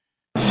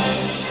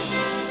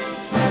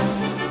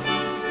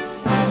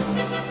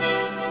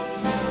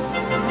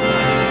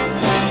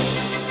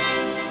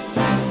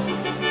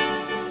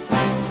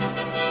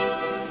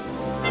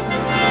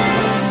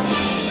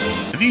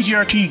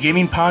VGRT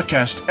Gaming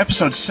Podcast,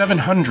 episode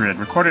 700,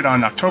 recorded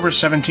on October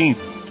 17th,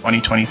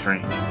 2023.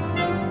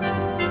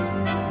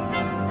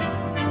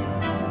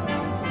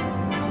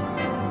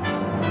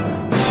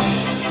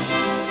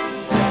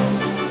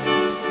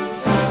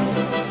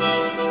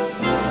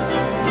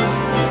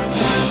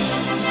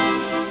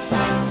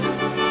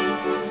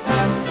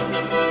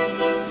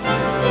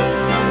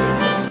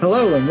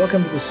 Hello and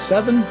welcome to the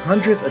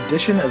 700th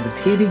edition of the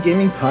TD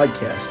Gaming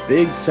Podcast,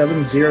 Big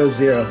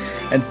 700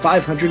 and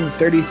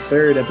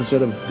 533rd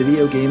episode of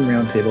Video Game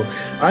Roundtable.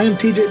 I am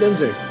TJ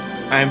Denzer.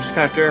 I am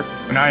Scott Dirk.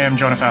 And I am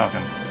Jonah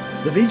Falcon.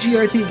 The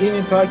VGRT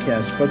Gaming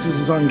Podcast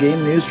focuses on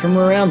game news from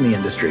around the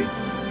industry.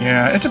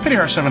 Yeah, it's a pity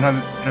our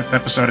 700th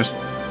episode is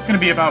going to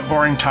be about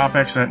boring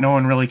topics that no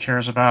one really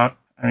cares about.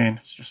 I mean,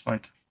 it's just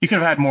like, you could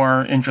have had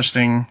more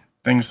interesting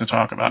things to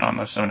talk about on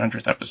the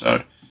 700th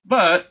episode.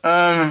 But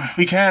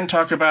we can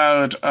talk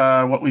about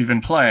what we've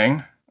been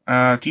playing.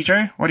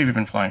 TJ, what have you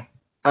been playing?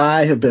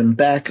 I have been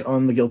back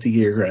on the Guilty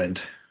Gear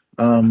grind.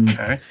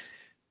 Okay.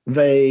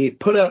 They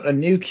put out a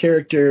new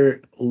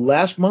character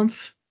last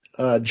month,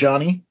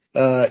 Johnny.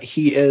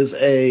 He's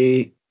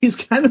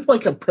kind of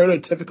like a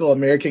prototypical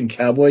American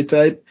cowboy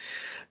type,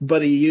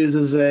 but he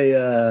uses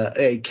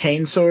a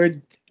cane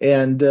sword,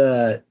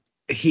 and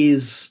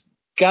he's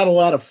got a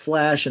lot of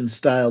flash and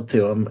style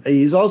to him.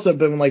 He's also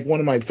been like one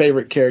of my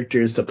favorite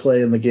characters to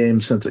play in the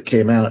game since it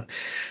came out.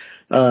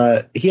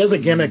 He has a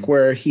gimmick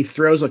where he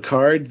throws a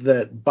card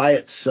that by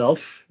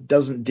itself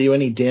doesn't do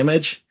any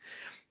damage,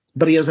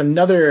 but he has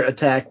another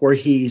attack where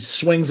he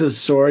swings his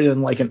sword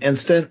in like an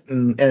instant,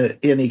 and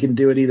he can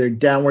do it either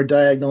downward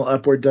diagonal,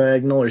 upward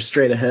diagonal, or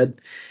straight ahead.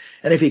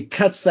 And if he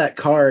cuts that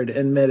card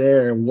in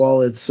midair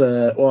while it's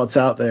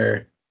out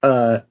there,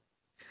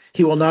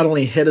 he will not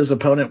only hit his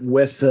opponent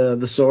with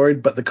the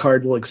sword, but the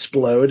card will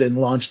explode and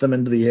launch them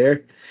into the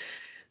air.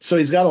 So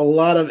he's got a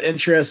lot of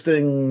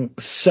interesting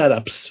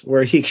setups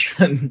where he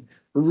can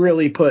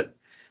really put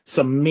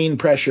some mean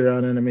pressure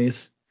on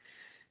enemies.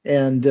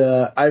 And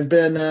I've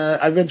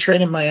been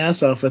training my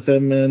ass off with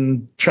him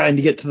and trying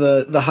to get to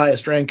the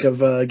highest rank of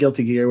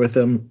Guilty Gear with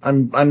him.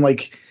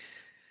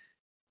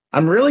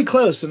 I'm really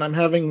close, and I'm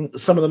having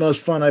some of the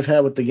most fun I've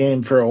had with the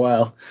game for a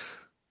while.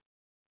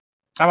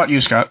 How about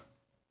you, Scott?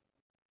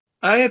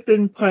 I have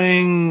been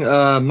playing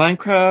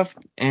Minecraft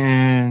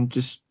and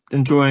just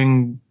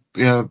enjoying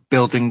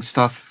building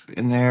stuff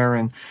in there,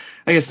 and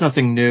I guess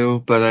nothing new,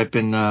 but I've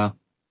been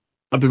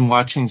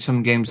watching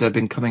some games that have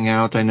been coming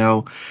out. I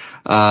know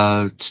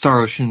Star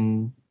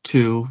Ocean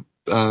 2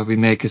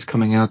 remake is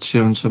coming out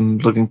soon, so I'm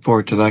looking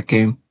forward to that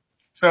game.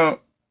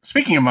 So,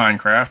 speaking of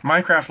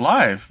Minecraft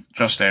Live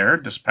just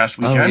aired this past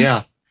weekend. Oh,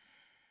 yeah.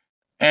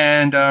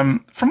 And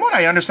from what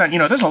I understand,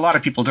 there's a lot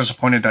of people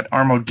disappointed that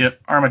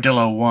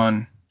Armadillo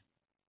won.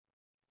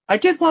 I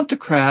did want the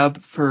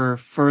crab for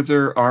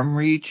further arm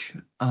reach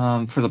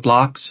for the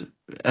blocks,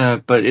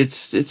 but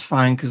it's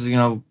fine because,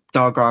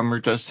 dog armor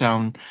does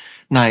sound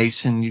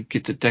nice, and you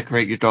get to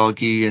decorate your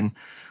doggy and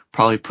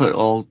probably put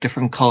all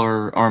different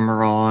color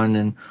armor on,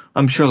 and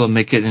I'm sure they'll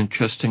make it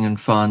interesting and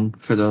fun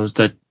for those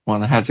that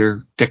want to have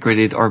their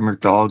decorated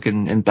armored dog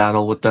in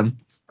battle with them.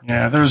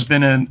 Yeah, there's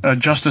been a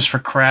Justice for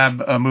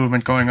Crab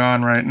movement going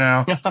on right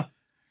now.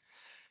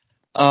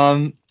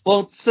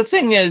 Well, the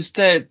thing is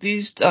that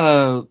these,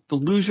 the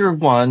loser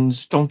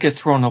ones don't get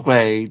thrown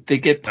away. They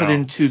get put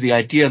into the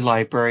idea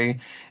library,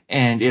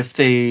 and if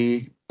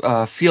they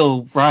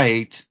feel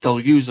right,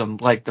 they'll use them,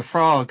 like the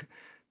frog.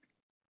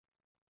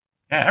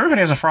 Yeah,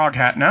 everybody has a frog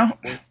hat now.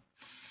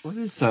 What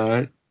is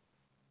that?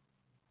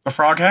 A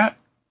frog hat?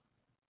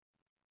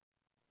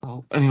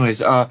 Oh, anyways,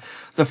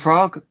 the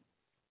frog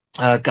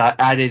got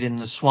added in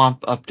the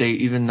swamp update,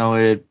 even though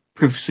it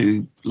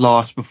previously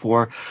lost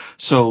before.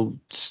 So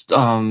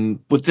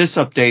with this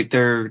update,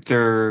 they're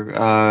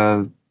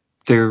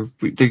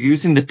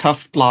using the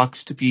tough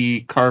blocks to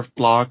be carved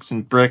blocks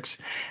and bricks,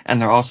 and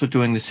they're also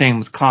doing the same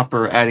with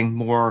copper, adding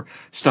more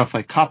stuff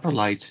like copper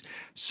lights.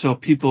 So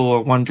people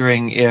are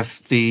wondering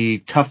if the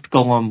tuft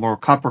golem or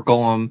copper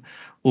golem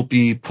will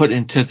be put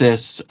into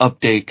this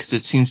update, because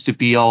it seems to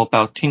be all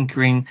about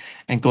tinkering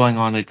and going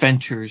on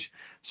adventures.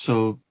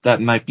 So that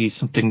might be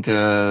something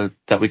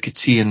that we could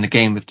see in the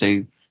game if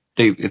they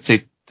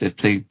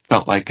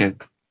felt like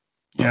it.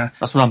 Yeah.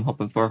 That's what I'm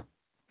hoping for.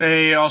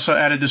 They also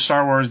added the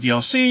Star Wars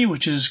DLC,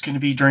 which is going to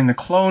be during the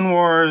Clone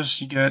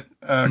Wars. You get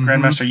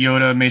Grandmaster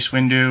Yoda, Mace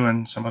Windu,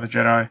 and some other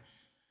Jedi.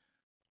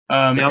 They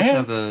also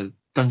have a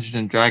Dungeons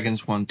and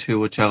Dragons one too,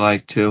 which I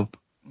like too.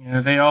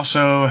 Yeah, they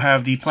also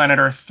have the Planet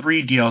Earth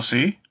 3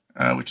 DLC,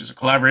 which is a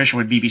collaboration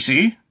with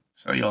BBC.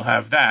 So you'll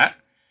have that.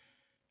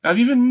 Have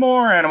even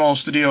more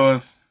animals to deal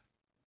with.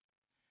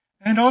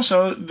 And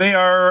also, they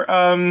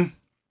are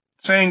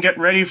saying get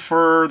ready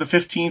for the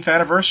 15th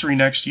anniversary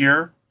next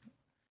year.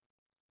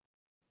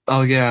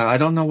 Oh, yeah. I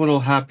don't know what will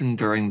happen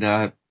during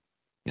that.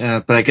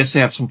 But I guess they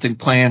have something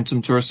planned,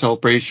 some sort of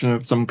celebration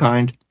of some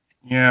kind.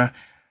 Yeah.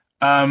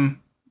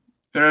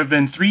 There have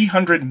been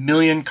 300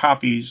 million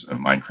copies of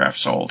Minecraft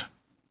sold.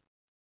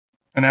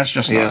 And that's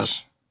just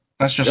nuts.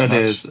 That's just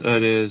nuts.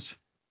 It is.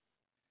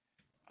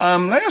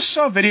 I just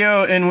saw a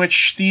video in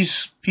which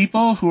these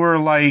people who are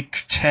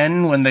like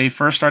 10 when they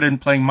first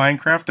started playing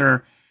Minecraft,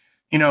 they're,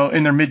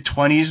 in their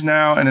mid-20s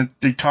now, and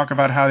they talk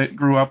about how it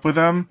grew up with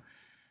them.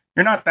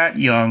 You're not that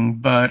young,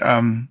 but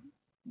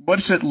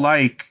what's it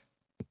like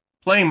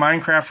playing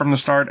Minecraft from the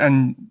start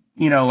and,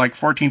 like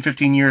 14,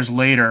 15 years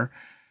later,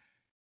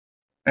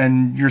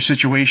 and your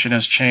situation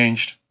has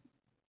changed?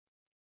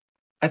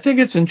 I think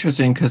it's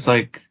interesting because,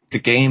 like, the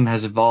game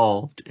has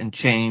evolved and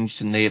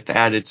changed, and they've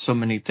added so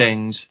many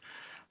things.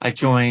 I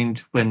joined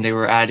when they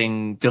were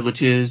adding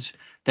villages.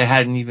 They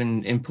hadn't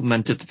even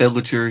implemented the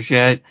villagers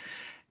yet.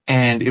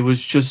 And it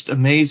was just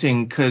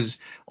amazing because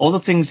all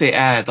the things they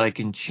add, like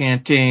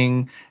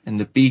enchanting and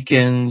the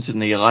beacons and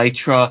the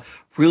elytra,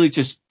 really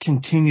just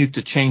continued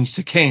to change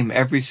the game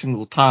every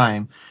single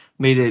time.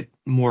 Made it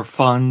more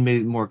fun,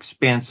 made it more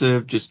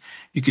expansive. Just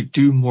you could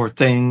do more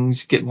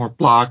things, get more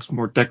blocks,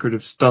 more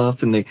decorative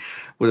stuff, and they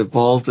would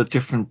evolve the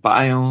different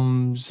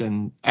biomes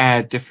and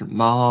add different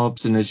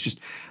mobs. And it's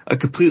just a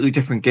completely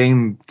different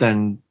game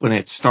than when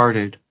it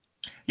started.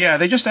 Yeah,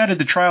 they just added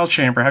the trial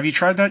chamber. Have you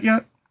tried that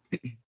yet?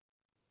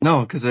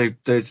 No, because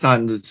it's not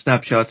in the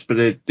snapshots, but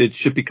it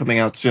should be coming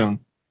out soon.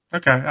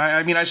 Okay.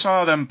 I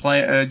saw them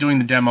doing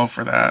the demo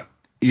for that.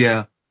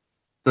 Yeah.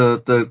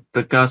 The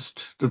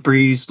gust, the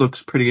breeze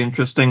looks pretty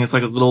interesting. It's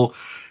like a little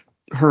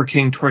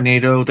hurricane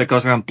tornado that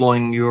goes around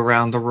blowing you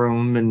around the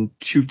room and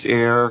shoots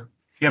air.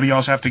 Yeah, but you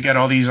also have to get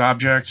all these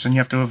objects, and you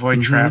have to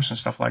avoid traps and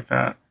stuff like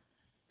that.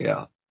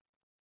 Yeah.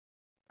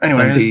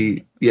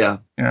 Anyway. Yeah.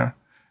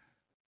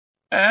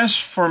 As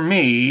for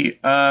me,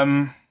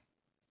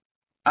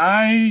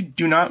 I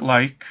do not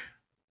like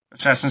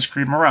Assassin's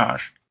Creed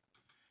Mirage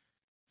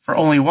for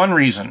only one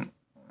reason,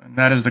 and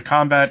that is the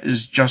combat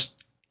is just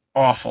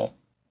awful.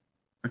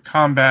 The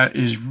combat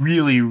is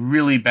really,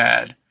 really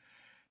bad,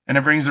 and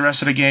it brings the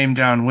rest of the game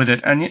down with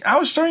it. And I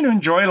was starting to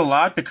enjoy it a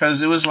lot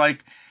because it was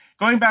like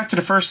going back to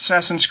the first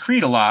Assassin's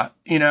Creed a lot,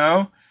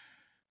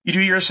 You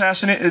do your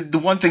assassinate. The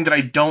one thing that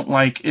I don't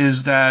like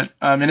is that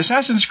in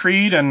Assassin's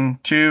Creed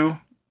and 2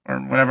 or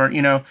whatever,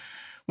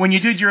 when you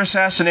did your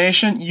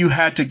assassination, you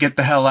had to get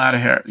the hell out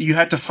of here. You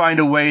had to find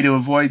a way to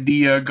avoid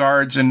the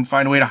guards and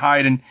find a way to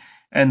hide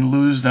and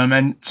lose them.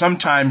 And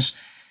sometimes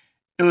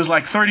it was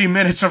like 30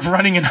 minutes of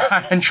running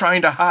and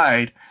trying to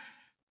hide.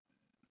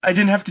 I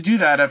didn't have to do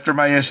that after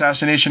my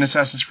assassination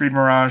Assassin's Creed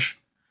Mirage.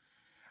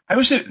 I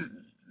wish that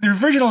the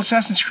original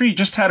Assassin's Creed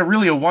just had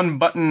a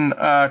one-button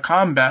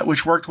combat,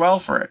 which worked well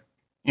for it.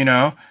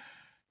 You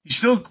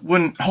still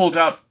wouldn't hold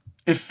up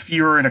if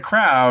you were in a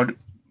crowd,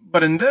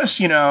 but in this,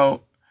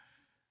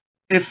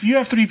 if you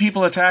have 3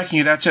 people attacking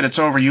you, that's it. It's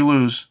over. You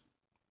lose.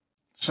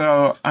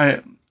 So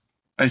I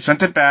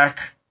sent it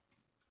back,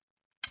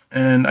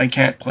 and I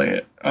can't play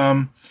it.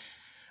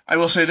 I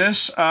will say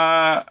this.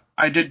 I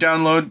did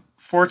download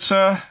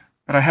Forza,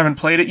 but I haven't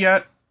played it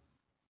yet.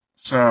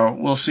 So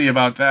we'll see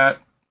about that.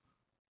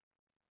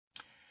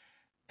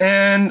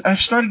 And I've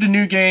started a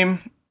new game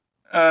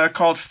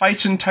called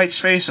Fights in Tight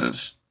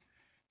Spaces.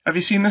 Have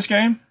you seen this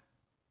game?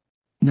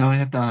 No, I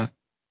have not.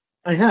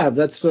 I have.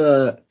 That's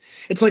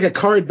it's like a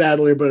card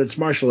battler, but it's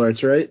martial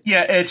arts, right?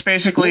 Yeah, it's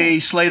basically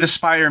Slay the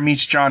Spire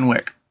meets John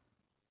Wick.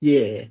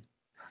 Yeah.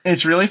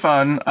 It's really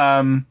fun.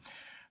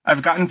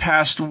 I've gotten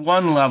past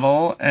one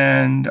level,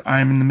 and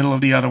I'm in the middle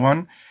of the other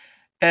one.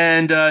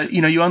 And,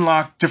 you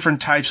unlock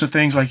different types of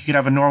things. Like you can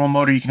have a normal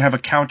mode, or you can have a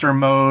counter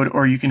mode,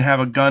 or you can have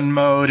a gun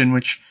mode in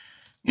which,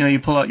 you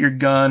pull out your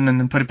gun and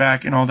then put it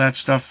back and all that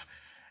stuff.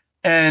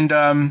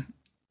 And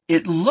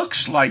it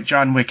looks like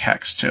John Wick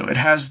Hex, too. It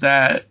has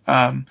that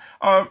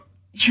what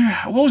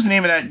was the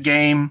name of that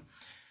game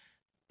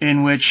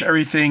in which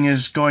everything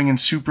is going in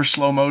super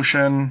slow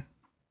motion?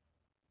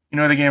 You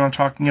know the game I'm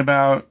talking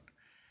about?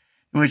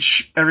 In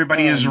which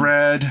everybody is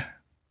red.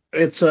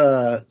 It's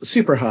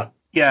Super Hot.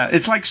 Yeah,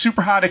 it's like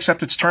Super Hot,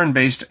 except it's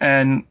turn-based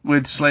and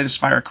with Slay the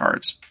Spire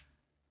cards.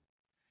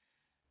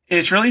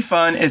 It's really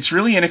fun. It's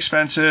really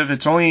inexpensive.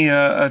 It's only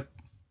a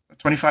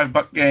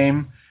 $25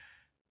 game.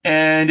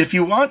 And if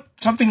you want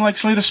something like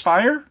Slay the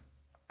Spire,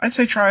 I'd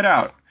say try it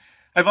out.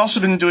 I've also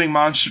been doing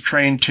Monster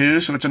Train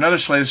 2, so it's another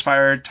Slay the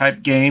Spire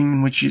type game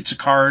in which it's a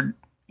card,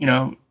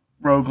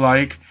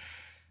 roguelike.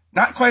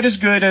 Not quite as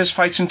good as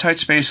Fights in Tight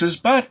Spaces,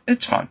 but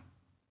it's fun.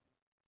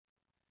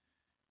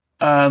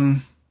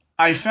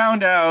 I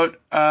found out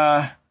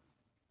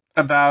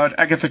about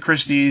Agatha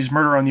Christie's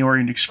Murder on the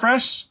Orient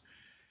Express,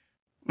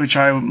 which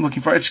I'm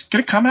looking for. It's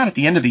going to come out at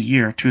the end of the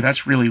year, too.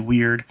 That's really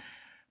weird.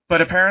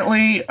 But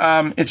apparently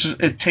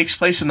it takes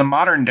place in the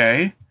modern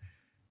day,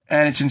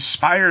 and it's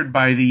inspired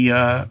by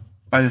the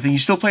thing. You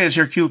still play as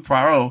Hercule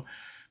Poirot,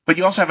 but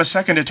you also have a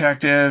second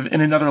detective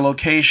in another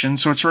location,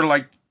 so it's sort of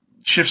like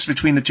shifts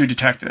between the two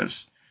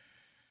detectives.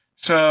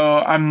 So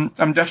I'm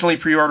definitely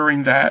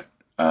pre-ordering that.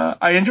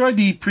 I enjoyed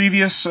the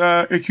previous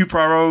Hercule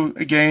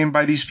Poirot game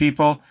by these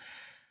people.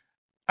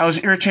 I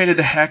was irritated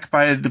to heck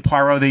by the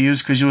Poirot they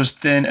used because he was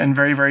thin and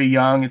very, very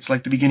young. It's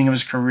like the beginning of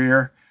his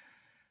career.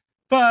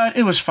 But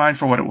it was fine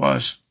for what it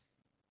was.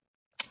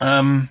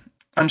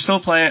 I'm still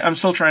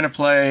trying to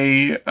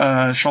play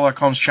Sherlock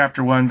Holmes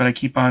Chapter 1, but I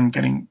keep on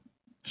getting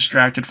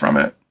distracted from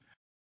it.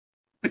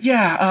 But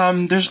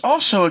yeah, there's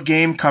also a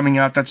game coming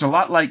out that's a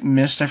lot like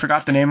Myst. I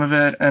forgot the name of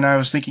it, and I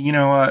was thinking, you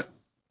know what?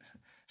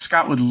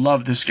 Scott would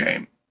love this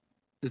game.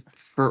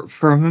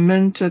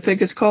 Firmament, I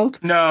think it's called?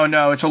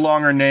 No, it's a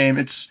longer name.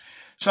 It's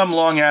some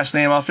long-ass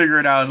name. I'll figure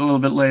it out a little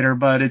bit later,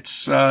 but it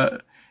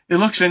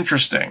looks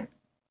interesting.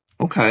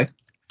 Okay.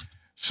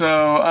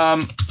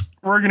 So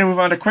we're going to move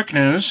on to quick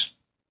news.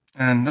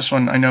 And this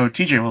one I know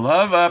TJ will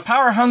love.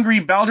 Power-hungry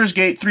Baldur's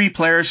Gate 3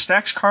 player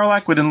stacks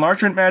Karlach with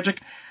enlargement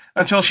magic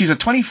until she's a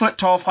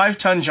 20-foot-tall,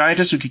 5-ton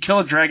giantess who could kill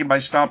a dragon by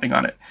stomping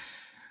on it.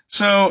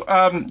 So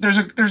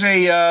there's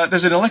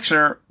an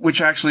elixir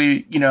which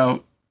actually,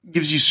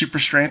 gives you super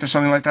strength or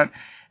something like that.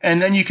 And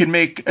then you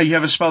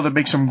have a spell that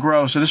makes them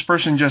grow. So this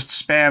person just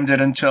spammed it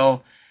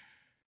until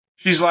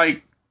she's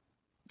like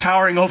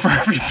towering over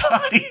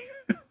everybody.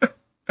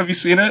 Have you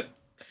seen it?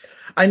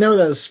 I know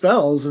those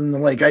spells, and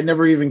I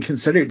never even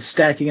considered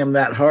stacking them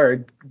that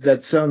hard.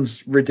 That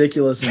sounds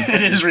ridiculous.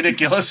 It is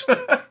ridiculous.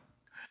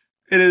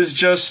 It is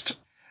just...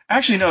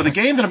 Actually, no, the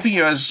game that I'm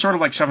thinking of is sort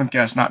of like Seventh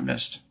Guest, not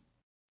Myst.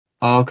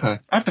 Oh, okay.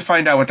 I have to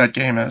find out what that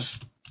game is.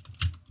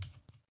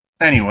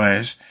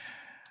 Anyways.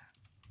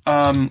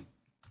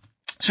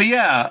 So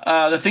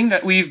yeah, the thing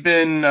that we've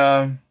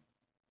been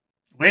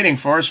waiting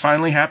for has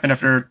finally happened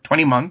after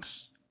 20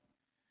 months.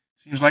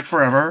 Seems like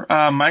forever.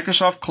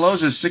 Microsoft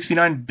closes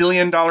 $69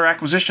 billion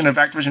acquisition of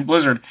Activision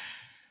Blizzard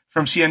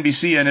from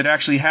CNBC, and it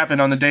actually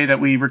happened on the day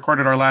that we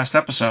recorded our last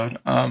episode.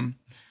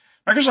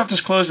 Microsoft has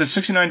closed its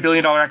 $69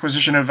 billion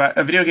acquisition of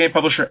a video game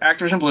publisher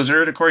Activision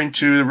Blizzard, according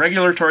to the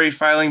regulatory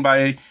filing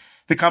by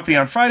the company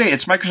on Friday.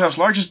 It's Microsoft's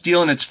largest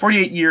deal in its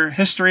 48-year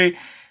history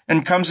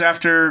and comes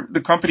after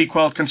the company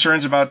quelled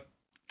concerns about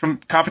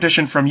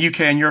competition from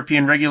UK and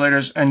European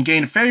regulators and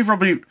gained a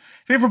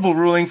favorable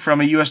ruling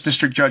from a U.S.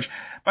 district judge.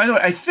 By the way,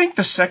 I think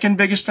the second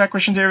biggest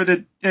acquisition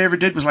they ever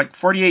did was like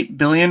 $48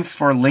 billion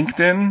for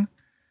LinkedIn,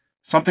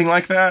 something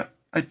like that.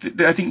 I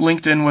think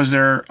LinkedIn was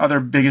their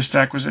other biggest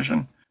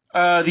acquisition.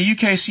 The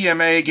UK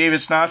CMA gave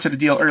its nod to the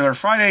deal earlier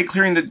Friday,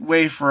 clearing the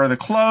way for the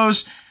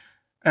close,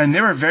 and they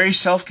were very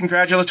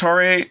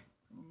self-congratulatory,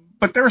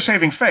 but they were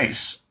saving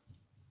face.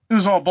 It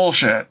was all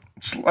bullshit.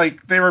 It's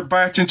like they were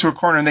backed into a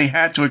corner and they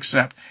had to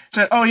accept.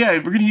 Said, oh yeah,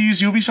 we're going to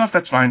use Ubisoft?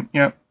 That's fine.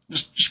 Yeah,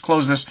 just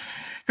close this.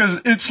 Because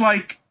it's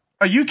like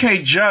a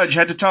UK judge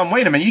had to tell them,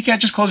 wait a minute, you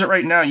can't just close it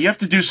right now. You have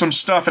to do some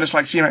stuff. And it's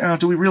like, oh,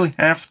 do we really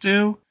have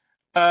to?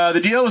 The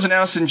deal was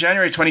announced in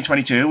January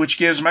 2022, which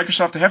gives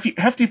Microsoft a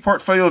hefty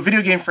portfolio of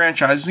video game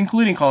franchises,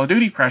 including Call of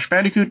Duty, Crash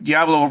Bandicoot,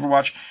 Diablo,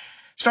 Overwatch,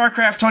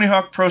 StarCraft, Tony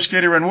Hawk, Pro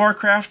Skater, and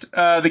Warcraft.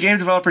 The game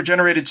developer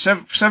generated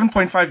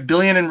 $7.5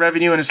 billion in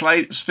revenue in its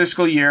last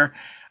fiscal year,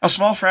 a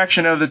small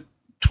fraction of the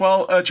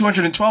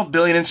 $212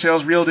 billion in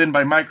sales reeled in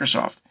by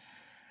Microsoft.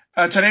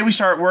 Today we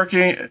start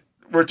working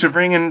to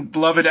bring in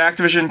beloved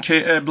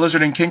Activision,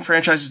 Blizzard, and King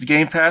franchises to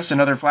Game Pass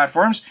and other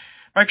platforms.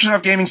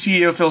 Microsoft Gaming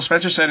CEO Phil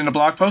Spencer said in a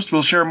blog post,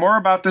 "We'll share more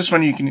about this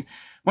when you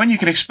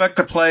can expect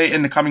to play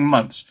in the coming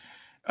months."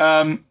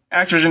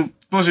 Activision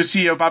Blizzard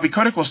CEO Bobby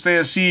Kotick will stay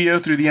as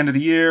CEO through the end of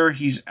the year.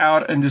 He's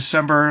out on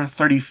December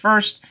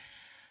 31st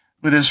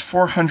with his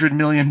 $400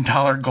 million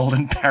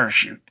golden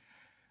parachute.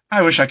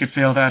 I wish I could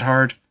fail that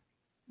hard.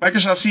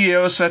 Microsoft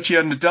CEO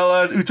Satya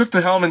Nadella, who took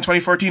the helm in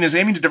 2014, is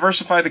aiming to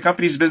diversify the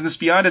company's business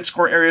beyond its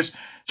core areas,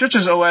 such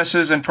as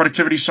OSs and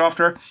productivity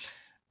software.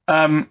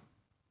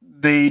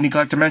 They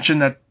neglect to mention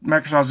that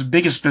Microsoft's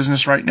biggest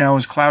business right now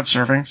is cloud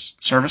servers.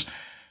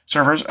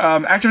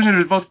 Activision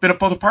has both been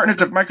both a partner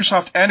to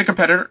Microsoft and a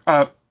competitor.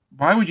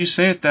 Why would you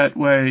say it that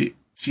way,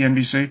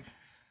 CNBC?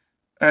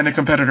 And a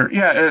competitor.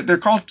 Yeah, they're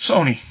called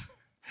Sony.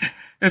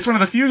 It's one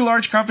of the few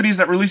large companies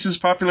that releases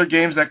popular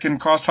games that can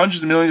cost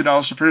hundreds of millions of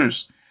dollars to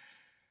produce.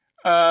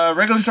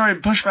 Regulatory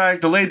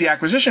pushback delayed the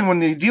acquisition. When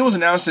the deal was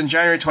announced in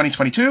January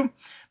 2022,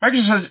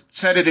 Microsoft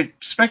said it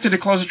expected to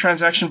close the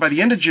transaction by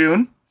the end of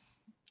June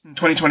in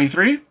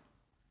 2023.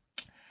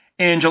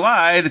 In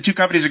July, the two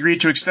companies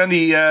agreed to extend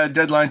the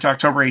deadline to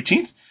October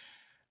 18th.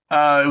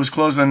 It was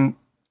closed on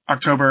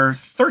October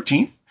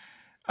 13th.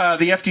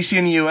 The FTC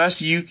in the U.S.,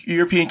 the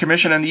European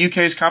Commission, and the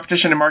UK's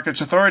Competition and Markets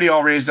Authority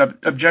all raised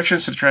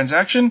objections to the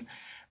transaction.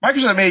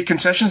 Microsoft made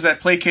concessions that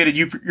placated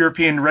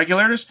European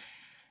regulators.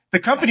 The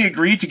company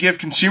agreed to give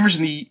consumers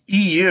in the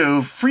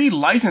EU free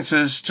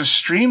licenses to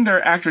stream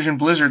their Activision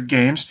Blizzard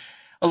games,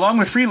 along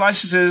with free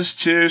licenses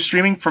to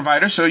streaming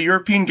providers so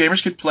European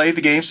gamers could play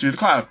the games through the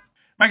cloud.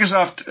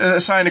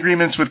 Microsoft signed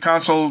agreements with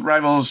console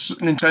rivals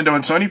Nintendo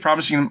and Sony,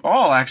 promising them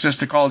all access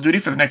to Call of Duty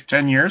for the next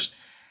 10 years.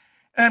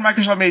 And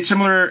Microsoft made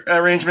similar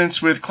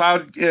arrangements with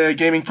cloud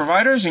gaming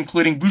providers,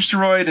 including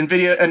Boosteroid,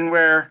 NVIDIA,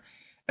 Enware,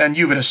 and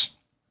Ubisoft.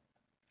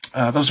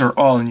 Those are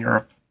all in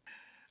Europe.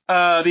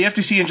 The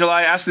FTC in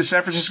July asked the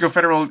San Francisco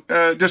Federal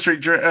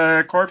District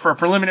Court for a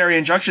preliminary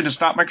injunction to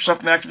stop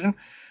Microsoft and Activision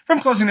from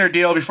closing their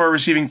deal before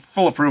receiving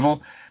full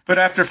approval. But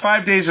after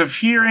 5 days of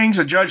hearings,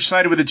 a judge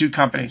sided with the two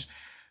companies.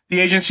 The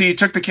agency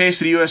took the case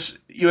to the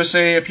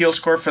USA Appeals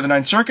Court for the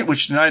Ninth Circuit,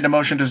 which denied a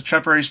motion to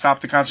temporarily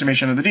stop the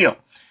consummation of the deal.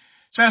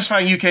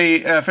 Satisfying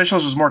UK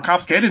officials was more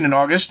complicated. In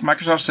August,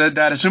 Microsoft said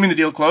that assuming the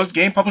deal closed,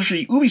 game publisher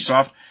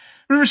Ubisoft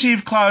would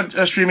receive cloud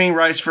streaming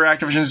rights for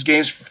Activision's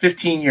games for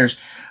 15 years.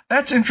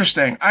 That's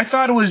interesting. I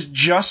thought it was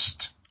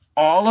just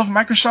all of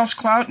Microsoft's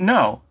cloud.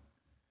 No.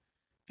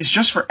 It's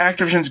just for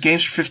Activision's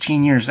games for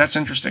 15 years. That's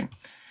interesting.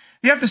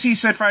 The FTC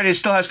said Friday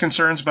still has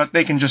concerns, but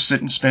they can just sit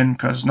and spin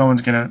because no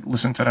one's going to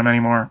listen to them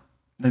anymore.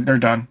 They're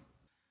done.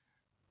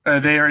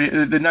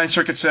 The Ninth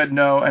Circuit said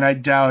no, and I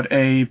doubt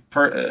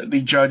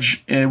the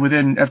judge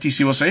within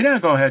FTC will say, yeah,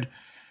 go ahead.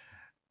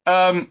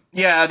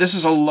 Yeah, this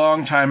is a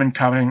long time in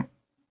coming.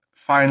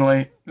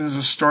 Finally, this is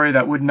a story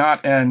that would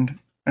not end,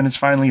 and it's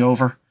finally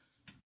over.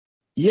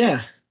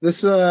 Yeah,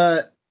 this.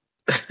 I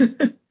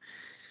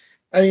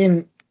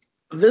mean,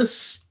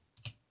 this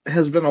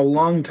has been a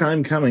long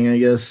time coming, I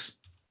guess.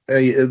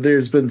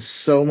 There's been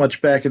so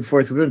much back and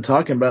forth. We've been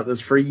talking about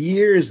this for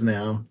years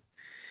now.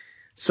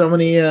 So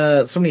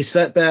many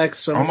setbacks,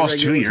 so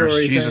almost many 2 years,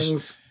 things.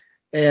 Jesus.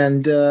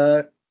 And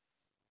I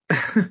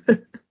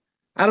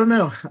don't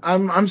know.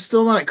 I'm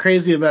still not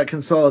crazy about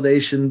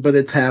consolidation, but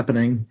it's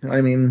happening.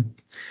 I mean,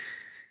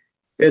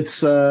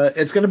 it's going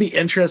to be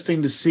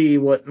interesting to see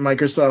what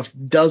Microsoft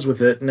does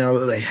with it now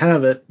that they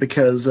have it,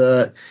 because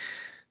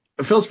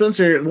Phil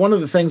Spencer, one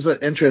of the things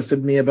that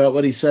interested me about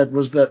what he said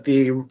was that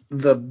the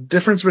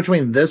difference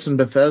between this and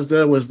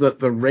Bethesda was that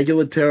the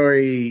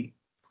regulatory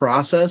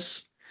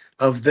process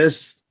of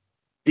this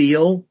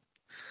deal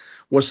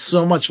was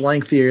so much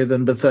lengthier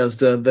than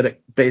Bethesda that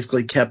it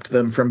basically kept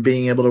them from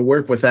being able to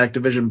work with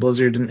Activision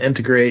Blizzard and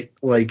integrate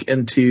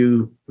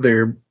into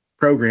their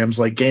programs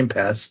like Game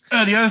Pass.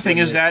 The other thing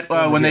is that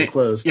when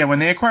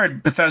they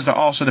acquired Bethesda,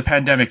 also the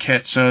pandemic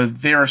hit, so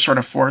they were sort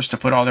of forced to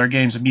put all their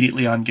games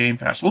immediately on Game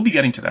Pass. We'll be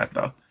getting to that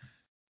though.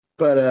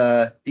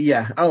 But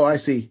yeah, I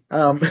see.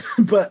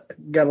 But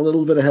got a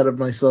little bit ahead of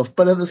myself.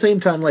 But at the same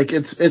time,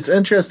 it's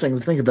interesting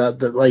to think about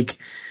that.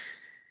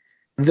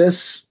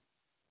 This.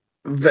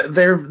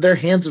 Their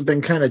hands have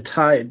been kind of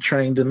tied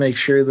trying to make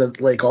sure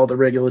that all the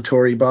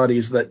regulatory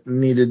bodies that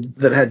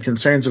had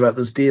concerns about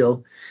this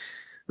deal,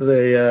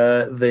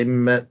 they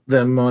met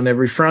them on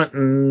every front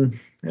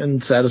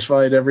and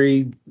satisfied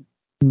every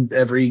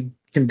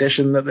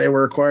condition that they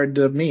were required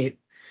to meet.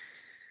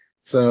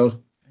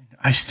 So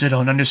I still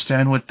don't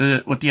understand what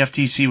the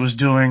FTC was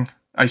doing.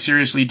 I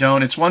seriously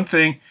don't. It's one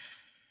thing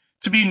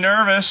to be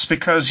nervous,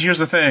 because here's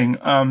the thing.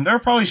 They're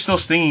probably still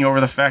stinging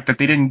over the fact that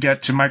they didn't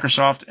get to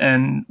Microsoft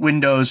and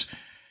Windows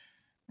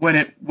when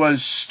it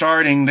was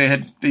starting.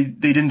 They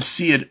didn't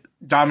see it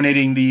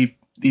dominating the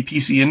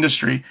PC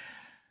industry.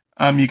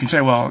 You can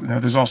say, well,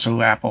 there's also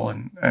Apple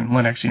and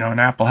Linux, and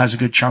Apple has a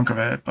good chunk of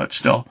it, but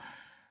still.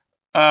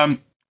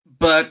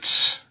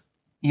 But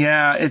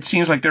yeah, it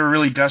seems like they were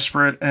really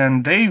desperate,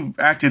 and they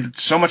acted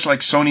so much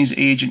like Sony's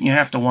agent. You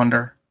have to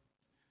wonder.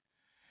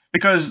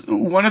 Because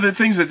one of the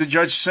things that the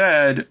judge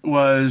said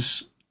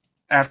was,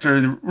 after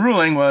the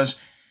ruling, was,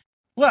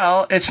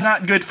 well, it's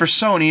not good for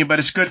Sony, but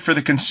it's good for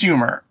the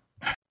consumer.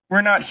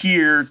 We're not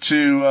here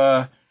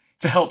to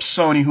help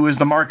Sony, who is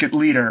the market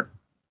leader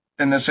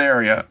in this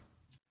area.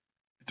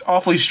 It's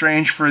awfully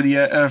strange for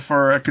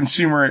a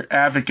consumer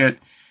advocate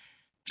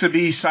to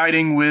be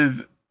siding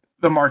with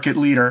the market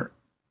leader,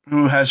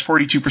 who has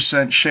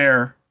 42%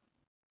 share.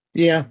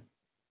 Yeah.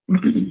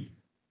 And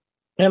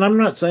I'm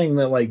not saying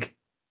that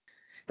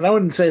and I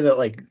wouldn't say that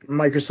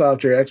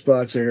Microsoft or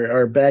Xbox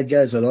are bad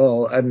guys at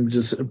all.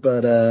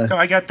 No,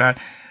 I get that.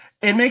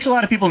 It makes a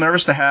lot of people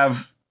nervous to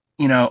have,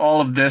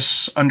 all of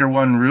this under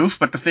one roof.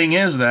 But the thing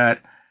is that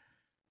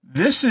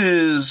this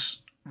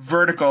is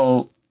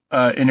vertical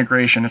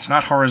integration. It's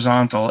not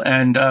horizontal.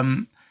 And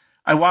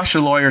I watched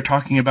a lawyer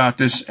talking about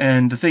this.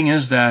 And the thing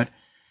is that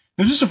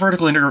this is a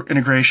vertical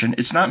integration.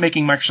 It's not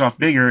making Microsoft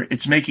bigger.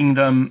 It's making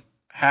them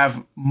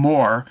have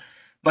more.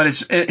 But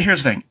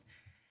here's the thing.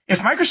 If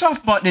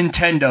Microsoft bought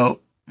Nintendo,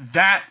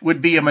 that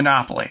would be a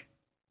monopoly.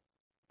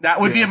 That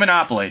would be a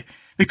monopoly,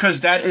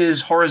 because that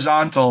is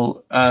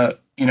horizontal,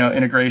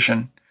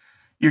 integration.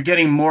 You're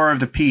getting more of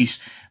the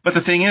piece. But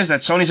the thing is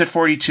that Sony's at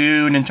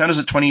 42, Nintendo's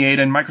at 28,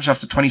 and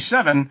Microsoft's at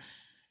 27.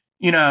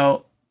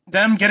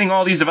 Them getting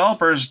all these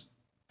developers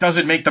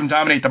doesn't make them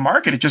dominate the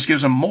market. It just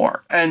gives them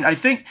more. And I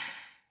think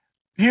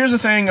here's the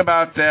thing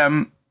about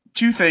them.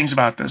 Two things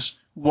about this.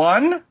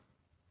 One,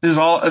 this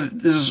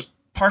is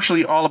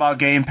partially all about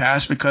Game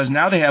Pass, because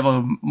now they have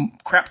a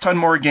crap ton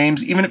more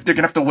games, even if they're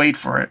going to have to wait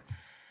for it.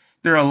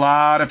 There are a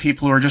lot of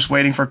people who are just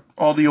waiting for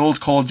all the old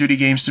Call of Duty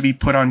games to be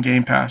put on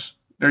Game Pass.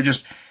 They're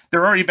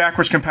already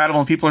backwards compatible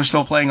and people are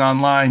still playing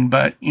online,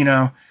 but,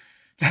 to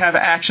have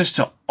access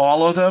to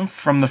all of them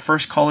from the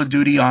first Call of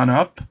Duty on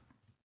up.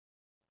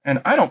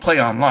 And I don't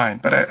play online,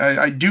 but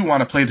I do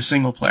want to play the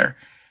single player.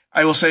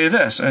 I will say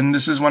this, and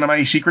this is one of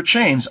my secret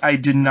shames. I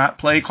did not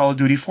play Call of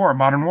Duty 4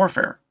 Modern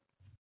Warfare.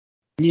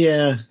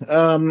 Yeah.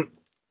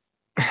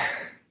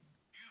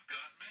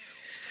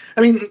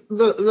 I mean,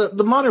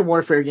 the Modern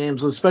Warfare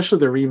games, especially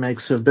the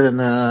remakes, have been.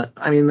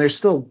 I mean, they're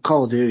still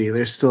Call of Duty.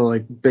 They're still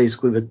like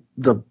basically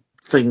the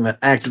thing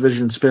that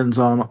Activision spends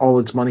on all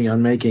its money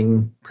on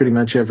making pretty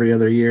much every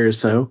other year or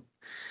so.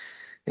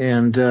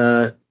 And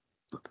I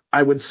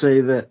would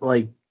say that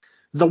like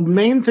the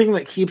main thing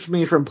that keeps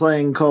me from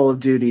playing Call of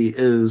Duty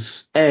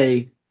is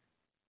A,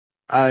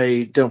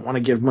 I don't want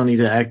to give money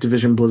to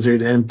Activision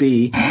Blizzard, and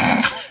B,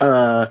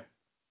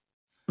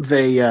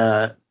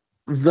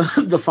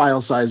 the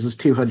file size is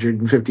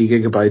 250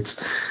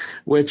 gigabytes,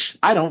 which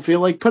I don't feel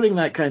like putting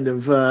that kind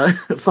of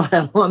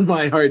file on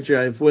my hard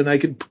drive when I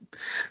could.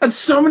 That's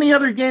so many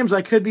other games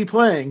I could be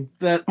playing.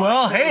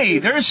 Well, hey,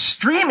 there's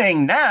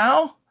streaming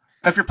now.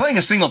 If you're playing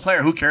a single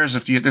player, who cares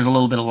if there's a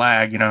little bit of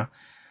lag, you know?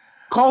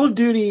 Call of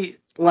Duty,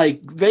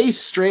 like, they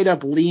straight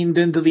up leaned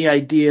into the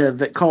idea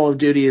that Call of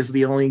Duty is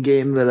the only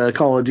game that a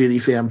Call of Duty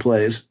fan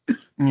plays.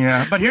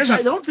 Yeah, but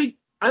I don't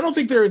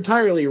think they're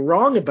entirely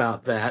wrong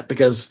about that,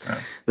 because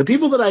the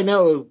people that I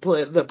know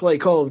that play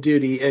Call of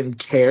Duty and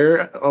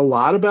care a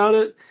lot about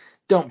it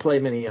don't play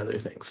many other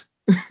things.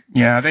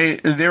 Yeah,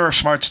 they were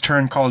smart to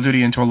turn Call of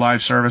Duty into a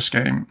live service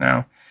game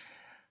now.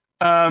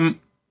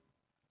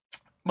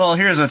 Well,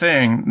 here's the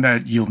thing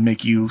that you'll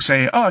make you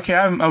say, oh, okay,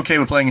 I'm okay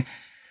with playing.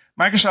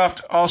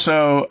 Microsoft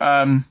also,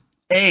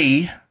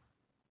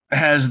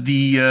 has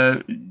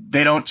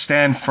they don't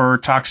stand for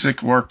toxic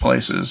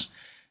workplaces.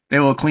 They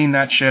will clean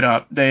that shit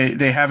up.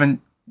 They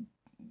haven't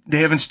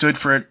stood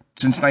for it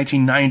since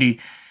 1990.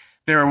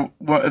 They're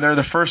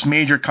the first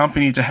major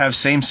company to have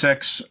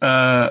same-sex,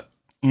 partner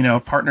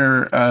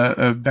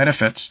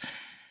benefits.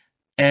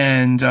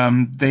 And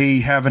they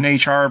have an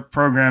HR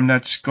program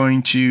that's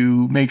going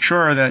to make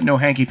sure that no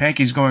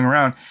hanky-panky's going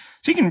around.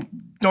 So you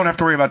don't have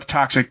to worry about the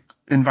toxic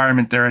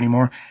environment there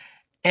anymore.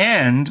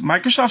 And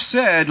Microsoft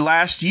said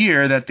last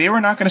year that they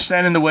were not going to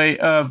stand in the way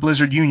of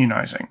Blizzard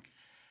unionizing.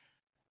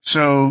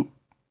 So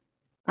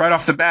right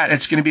off the bat,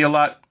 it's going to be a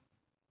lot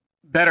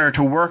better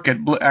to work at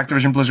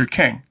Activision Blizzard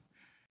King.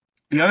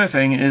 The other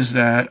thing is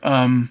that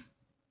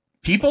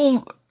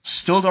people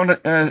still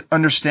don't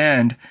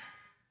understand.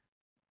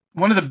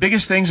 One of the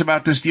biggest things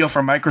about this deal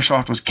for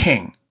Microsoft was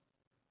King,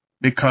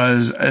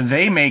 because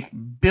they make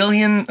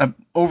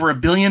over $1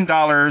 billion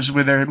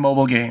with their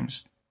mobile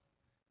games.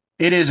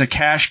 It is a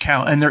cash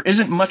cow, and there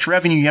isn't much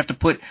revenue you have to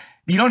put.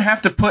 You don't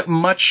have to put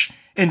much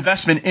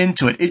investment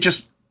into it. It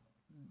just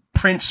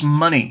prints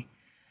money.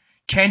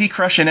 Candy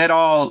Crush and et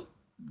al.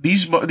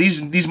 These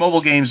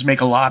mobile games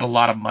make a lot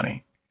of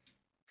money.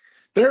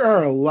 There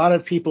are a lot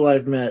of people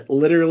I've met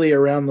literally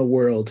around the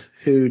world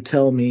who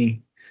tell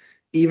me,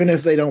 even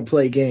if they don't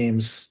play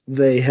games,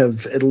 they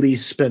have at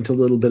least spent a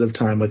little bit of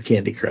time with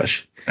Candy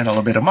Crush. And a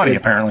little bit of money,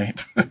 apparently.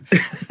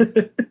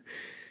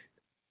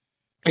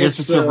 I guess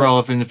it's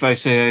irrelevant if I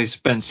say I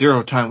spent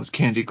 0 time with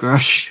Candy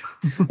Crush.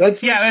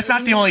 That's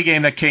not the only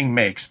game that King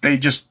makes. They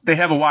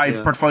have a wide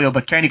portfolio,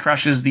 but Candy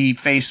Crush is the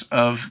face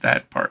of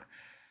that part.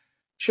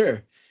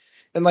 Sure.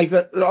 And like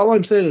that, all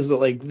I'm saying is that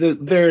like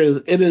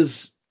it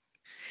is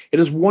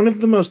one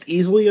of the most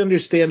easily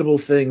understandable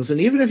things,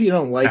 and even if you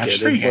don't like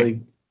it's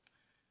like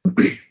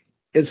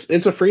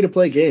it's a free to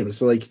play game.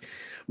 So like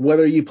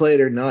whether you play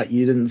it or not,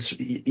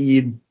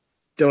 you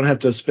don't have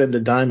to spend a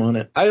dime on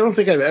it. I don't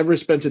think I've ever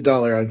spent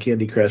 $1 on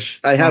Candy Crush.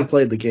 I have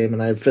played the game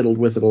and I've fiddled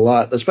with it a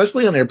lot,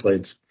 especially on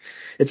airplanes.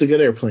 It's a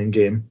good airplane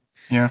game.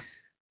 Yeah.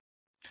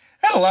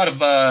 I had a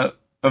lot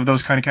of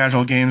those kind of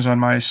casual games on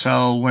my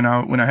cell when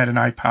I had an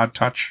iPod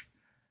Touch.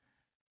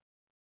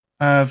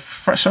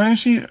 For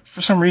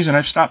some reason,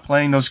 I've stopped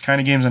playing those kind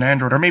of games on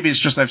Android, or maybe it's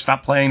just I've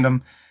stopped playing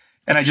them,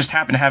 and I just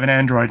happen to have an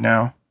Android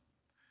now.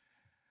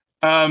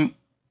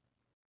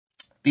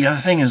 The other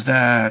thing is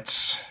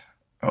that,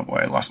 oh boy,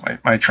 I lost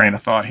my train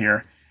of thought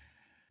here.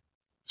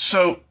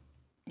 So,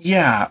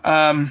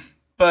 yeah,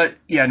 but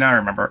yeah, now I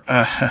remember.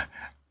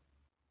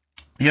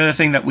 The other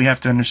thing that we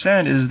have to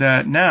understand is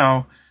that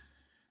now,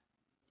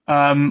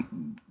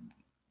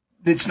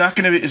 it's not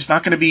going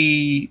to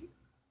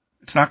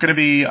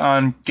be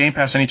on Game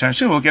Pass anytime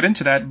soon. We'll get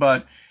into that,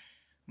 but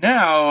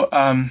now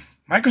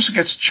Microsoft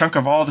gets a chunk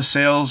of all the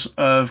sales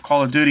of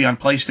Call of Duty on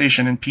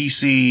PlayStation and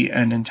PC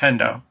and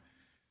Nintendo.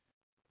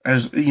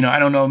 As you know, I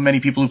don't know many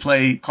people who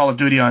play Call of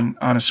Duty on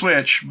a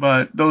Switch,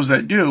 but those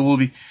that do will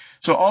be.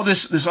 So all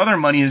this other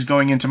money is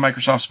going into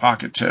Microsoft's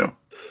pocket too.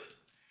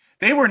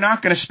 They were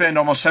not going to spend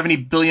almost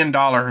 $70 billion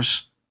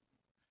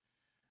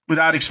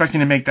without expecting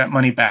to make that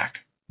money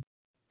back.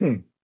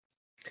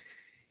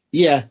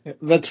 Yeah,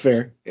 that's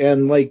fair.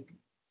 And like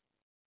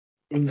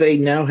they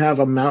now have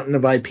a mountain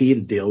of IP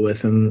to deal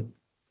with, and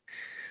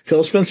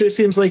Phil Spencer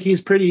seems like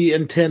he's pretty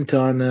intent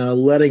on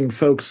letting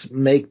folks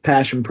make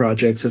passion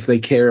projects if they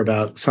care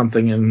about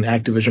something in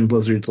Activision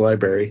Blizzard's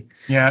library.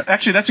 Yeah,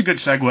 actually, that's a good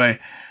segue.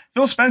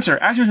 Phil Spencer,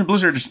 Activision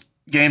Blizzard's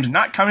games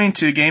not coming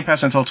to Game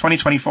Pass until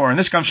 2024, and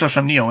this comes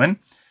from Neowin.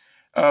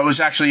 It was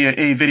actually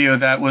a video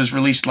that was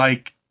released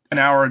like an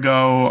hour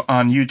ago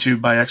on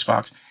YouTube by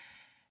Xbox.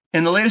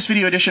 In the latest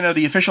video edition of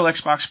the official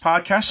Xbox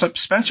podcast,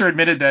 Spencer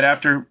admitted that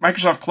after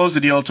Microsoft closed the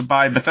deal to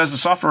buy Bethesda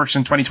Softworks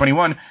in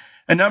 2021,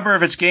 A number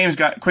of its games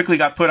quickly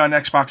got put on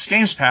Xbox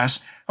Games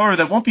Pass. However,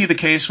 that won't be the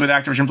case with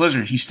Activision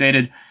Blizzard. He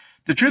stated,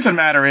 "The truth of the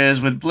matter is,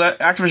 with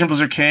Activision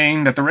Blizzard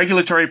King, that the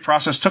regulatory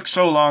process took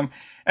so long,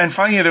 and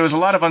finally there was a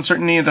lot of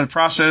uncertainty in the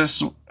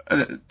process,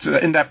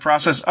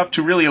 up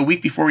to really a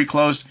week before we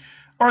closed,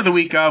 or the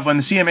week of, when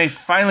the CMA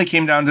finally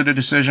came down to the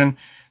decision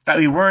that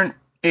we weren't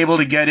able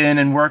to get in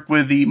and work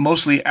with the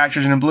mostly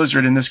Activision and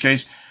Blizzard in this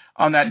case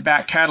on that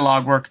back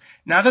catalog work.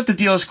 Now that the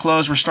deal is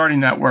closed, we're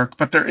starting that work,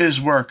 but there is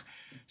work."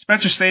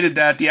 Spencer stated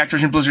that the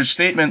Activision Blizzard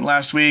statement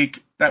last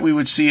week that we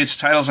would see its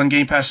titles on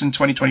Game Pass in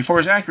 2024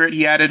 is accurate.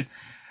 He added,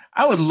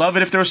 "I would love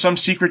it if there was some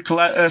secret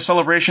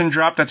celebration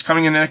drop that's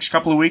coming in the next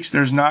couple of weeks.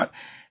 There's not."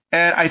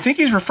 And I think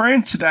he's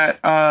referring to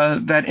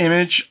that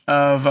image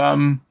of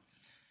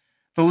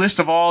the list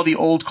of all the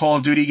old Call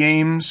of Duty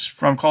games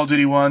from Call of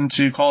Duty 1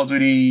 to Call of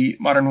Duty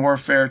Modern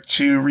Warfare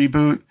 2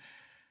 reboot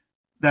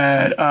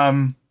that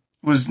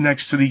was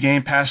next to the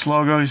Game Pass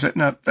logo. He said,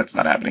 "No, that's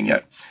not happening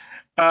yet."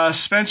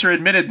 Spencer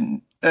admitted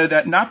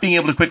that not being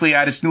able to quickly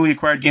add its newly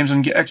acquired games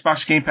on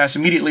Xbox Game Pass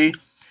immediately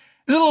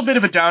is a little bit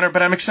of a downer,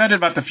 but I'm excited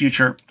about the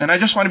future. And I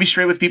just want to be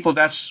straight with people,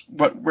 that's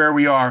where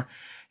we are.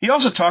 He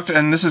also talked,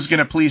 and this is going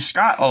to please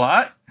Scott a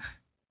lot,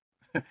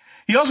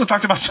 he also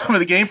talked about some of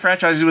the game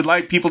franchises he would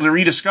like people to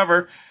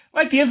rediscover,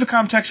 like the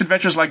Infocom text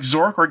adventures like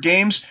Zork, or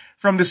games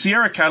from the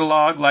Sierra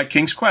catalog like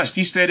King's Quest.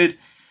 He stated,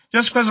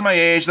 "Just because of my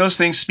age, those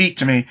things speak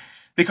to me,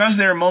 because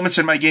there are moments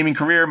in my gaming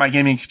career, my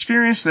gaming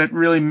experience, that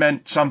really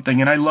meant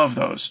something, and I love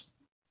those."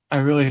 I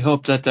really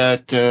hope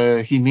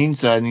that he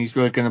means that, and he's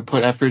really going to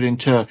put effort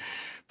into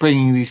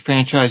bringing these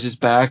franchises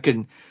back,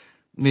 and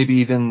maybe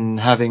even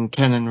having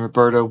Ken and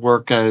Roberta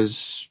work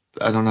as,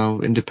 I don't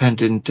know,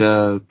 independent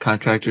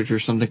contractors or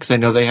something, because I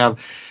know they have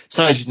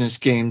Psygenius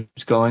games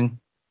going.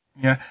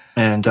 Yeah.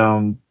 And,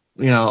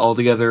 all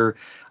the other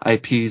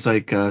IPs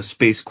like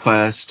Space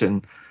Quest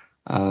and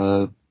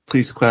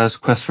Police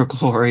Quest, Quest for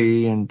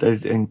Glory,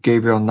 and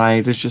Gabriel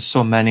Knight. There's just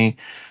so many.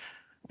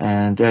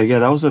 And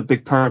that was a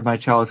big part of my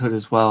childhood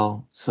as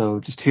well. So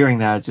just hearing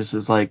that just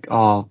is like,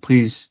 oh,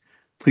 please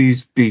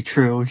be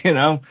true.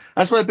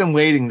 That's what I've been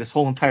waiting this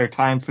whole entire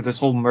time for, this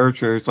whole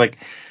merger. It's like,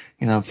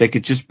 if they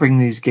could just bring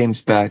these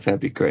games back, that'd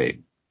be great.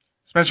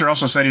 Spencer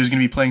also said he was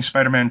going to be playing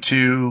Spider-Man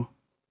 2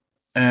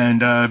 and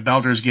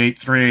Baldur's Gate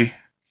 3.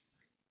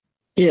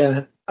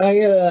 Yeah,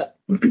 I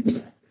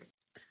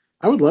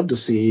would love to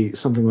see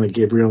something like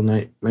Gabriel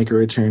Knight make a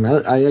return.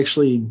 I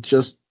actually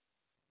just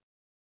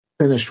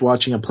finished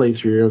watching a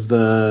playthrough of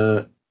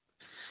I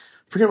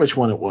forget which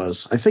one it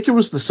was. I think it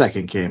was the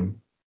second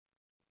game.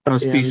 That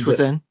was Beast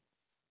Within?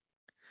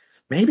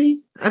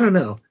 Maybe? I don't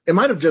know. It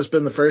might have just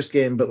been the first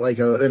game, but like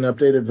an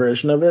updated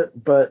version of it.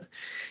 But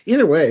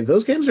either way,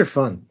 those games are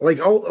fun. Like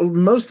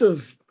most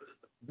of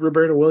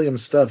Roberta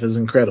Williams' stuff is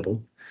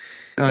incredible.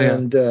 Oh, yeah.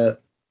 And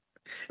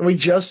we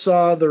just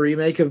saw the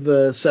remake of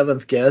The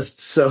Seventh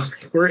Guest, so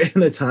we're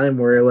in a time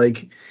where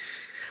like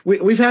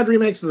we've had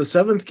remakes of The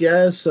Seventh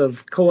Guest,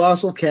 of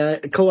Colossal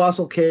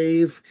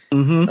Cave,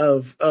 Mm-hmm.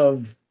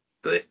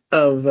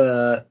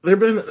 there've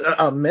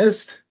been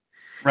Myst,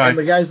 Right. and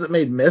the guys that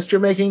made Myst are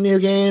making new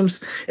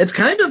games. It's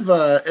kind of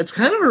a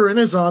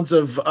renaissance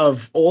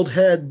of old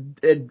head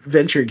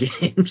adventure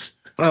games.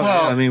 Well,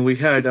 I mean, we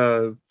had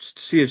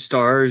Sea of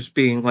Stars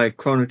being like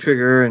Chrono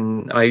Trigger,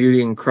 and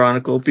Ayudian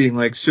Chronicle being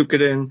like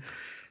Suikoden.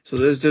 So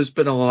there's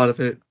been a lot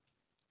of it.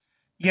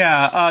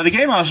 Yeah, the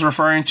game I was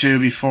referring to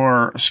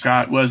before,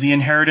 Scott, was The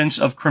Inheritance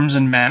of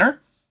Crimson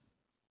Manor.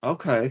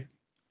 Okay.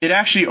 It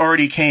actually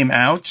already came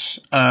out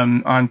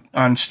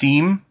on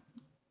Steam,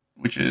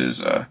 which is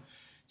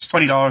it's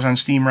 $20 on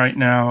Steam right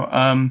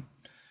now.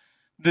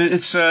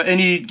 It's an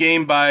indie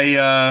game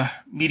by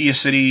Media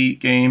City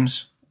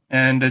Games,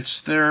 and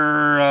it's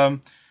their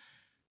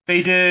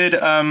they did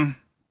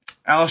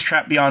Alice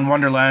Trapped Beyond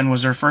Wonderland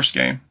was their first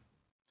game.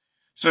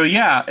 So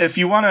yeah, if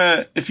you want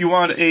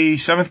a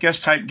Seventh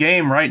Guest type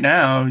game right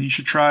now, you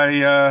should try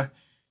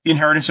The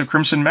Inheritance of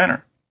Crimson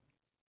Manor.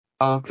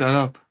 I'll look that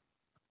up.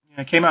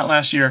 Yeah, it came out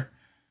last year.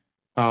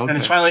 Oh, okay. And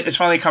it's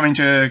finally coming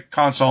to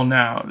console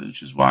now,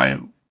 which is why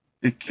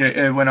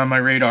it went on my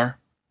radar.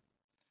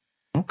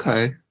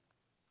 Okay.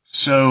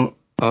 So.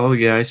 Oh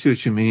yeah, I see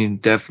what you mean.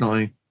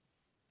 Definitely.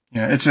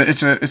 Yeah, it's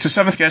a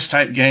Seventh Guest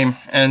type game,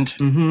 and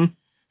Mm-hmm. if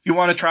you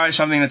want to try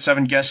something that's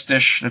Seventh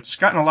Guest-ish, that's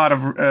gotten a lot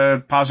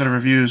of positive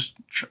reviews,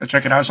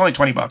 check it out. It's only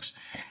 $20.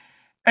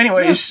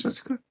 Anyways, Yeah,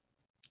 that's good.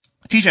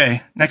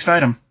 TJ, next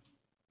item.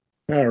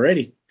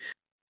 Alrighty.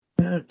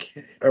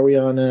 Okay. Are we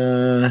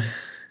on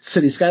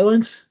City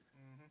Skylines?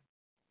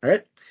 All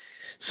right.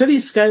 City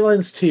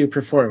Skylines 2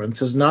 performance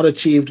has not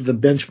achieved the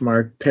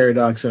benchmark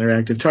Paradox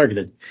Interactive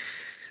targeted.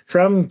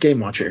 From Game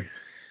Watcher.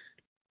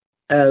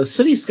 As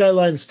City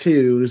Skylines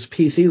 2's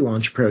PC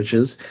launch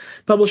approaches,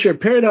 publisher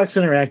Paradox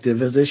Interactive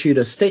has issued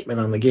a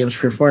statement on the game's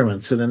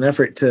performance in an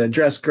effort to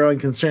address growing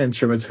concerns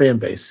from its fan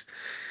base.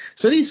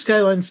 City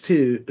Skylines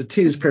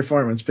 2's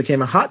performance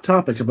became a hot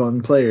topic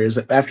among players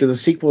after the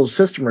sequel's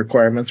system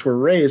requirements were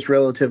raised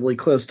relatively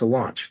close to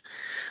launch.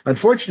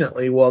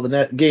 Unfortunately, while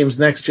the game's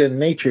next-gen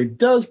nature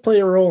does play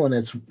a role in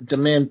its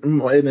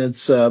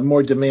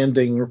more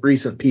demanding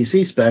recent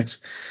PC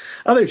specs,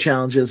 other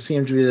challenges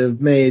seem to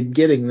have made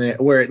getting there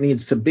where it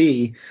needs to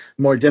be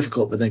more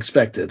difficult than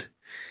expected.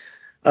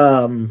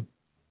 Let's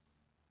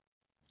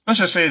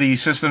just say the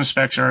system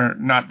specs are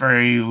not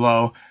very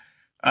low.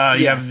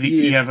 You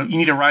need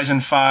a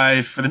Ryzen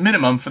 5 for the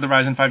minimum. For the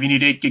Ryzen 5, you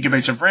need 8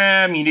 gigabytes of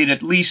RAM. You need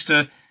at least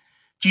a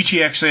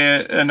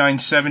GTX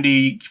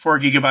 970 4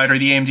 gigabyte or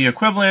the AMD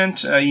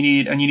equivalent. You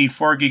need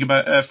 4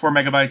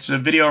 megabytes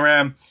of video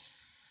RAM.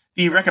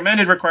 The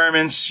recommended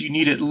requirements: you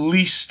need at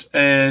least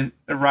a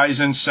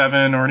Ryzen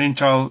 7 or an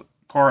Intel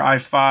Core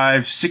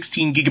i5,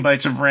 16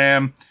 gigabytes of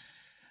RAM,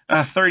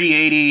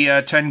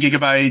 3080 10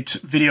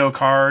 gigabyte video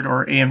card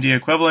or AMD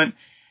equivalent,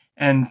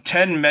 and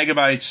 10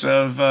 megabytes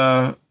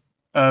of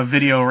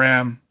video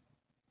RAM.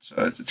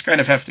 So it's kind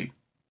of hefty.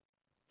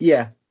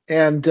 Yeah,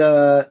 and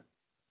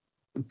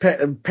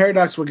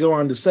Paradox would go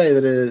on to say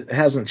that it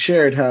hasn't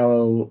shared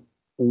how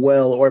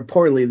well or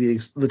poorly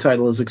the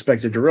title is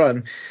expected to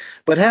run,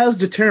 but has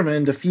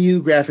determined a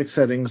few graphic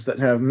settings that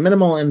have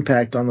minimal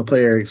impact on the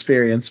player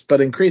experience,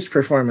 but increased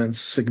performance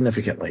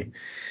significantly.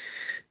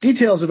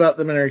 Details about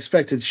them are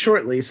expected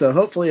shortly, so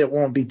hopefully it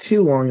won't be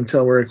too long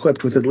until we're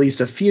equipped with at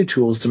least a few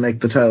tools to make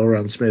the title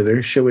run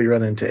smoother, should we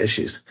run into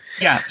issues.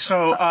 Yeah,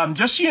 so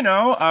just so you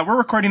know, we're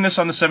recording this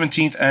on the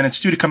 17th, and it's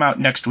due to come out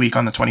next week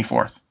on the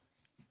 24th.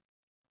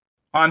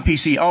 On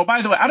PC. Oh,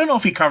 by the way, I don't know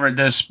if we covered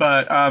this,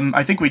 but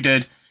I think we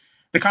did.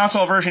 The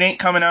console version ain't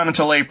coming out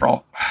until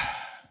April.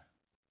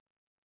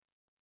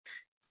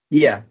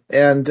 Yeah,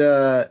 and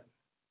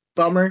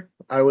bummer.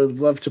 I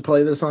would love to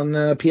play this on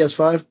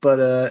PS5,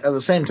 but at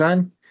the same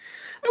time,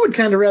 I would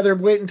kind of rather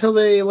wait until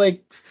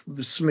they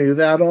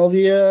smooth out all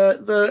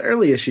the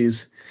early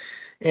issues,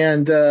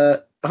 and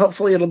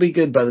hopefully it'll be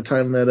good by the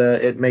time that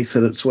it makes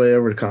its way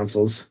over to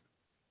consoles.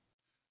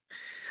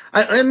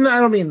 And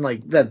I don't mean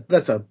like that.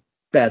 That's a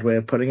bad way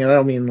of putting it. I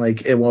don't mean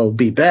like it won't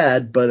be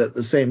bad, but at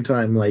the same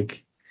time,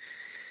 like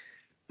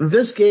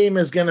this game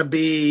is going to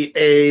be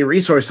a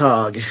resource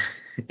hog,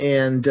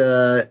 and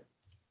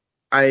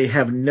I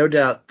have no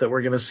doubt that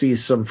we're going to see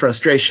some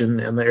frustration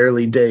in the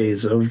early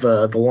days of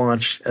the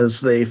launch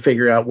as they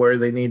figure out where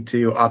they need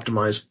to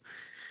optimize.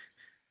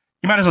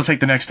 You might as well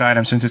take the next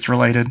item since it's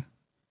related.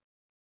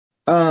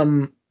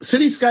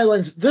 City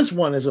Skylines, this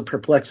one is a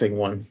perplexing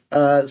one.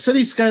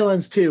 City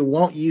Skylines 2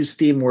 won't use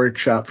Steam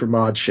Workshop for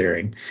mod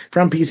sharing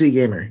from PC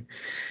Gamer.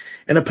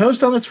 In a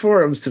post on its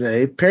forums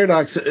today,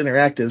 Paradox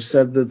Interactive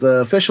said that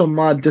the official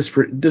mod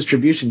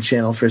distribution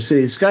channel for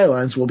City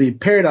Skylines will be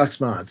Paradox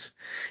Mods,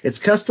 its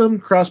custom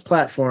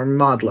cross-platform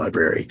mod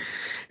library.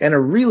 And a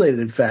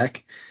related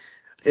fact,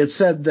 it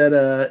said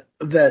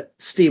that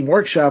Steam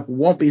Workshop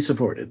won't be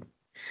supported.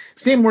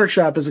 Steam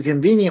Workshop is a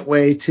convenient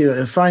way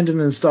to find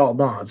and install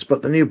mods,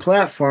 but the new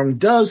platform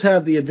does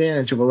have the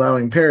advantage of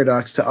allowing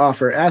Paradox to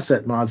offer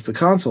asset mods to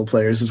console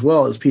players as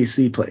well as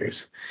PC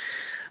players.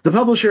 The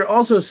publisher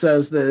also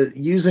says that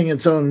using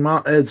its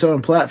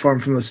own platform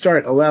from the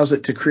start allows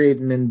it to create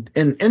an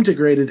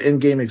integrated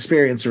in-game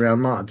experience around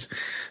mods.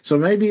 So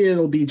maybe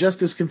it'll be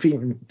just as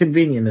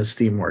convenient as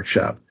Steam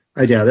Workshop.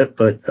 I doubt it,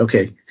 but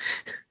okay.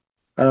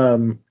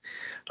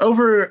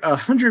 Over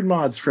 100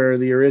 mods for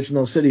the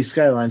original City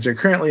Skylines are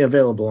currently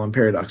available on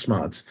Paradox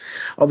Mods,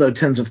 although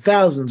tens of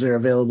thousands are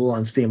available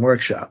on Steam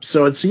Workshop.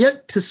 So it's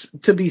yet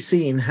to be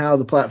seen how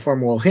the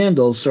platform will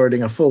handle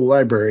sorting a full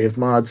library of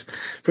mods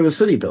for the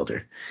City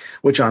Builder,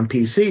 which on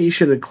PC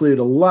should include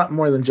a lot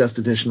more than just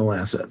additional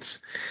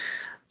assets.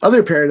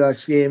 Other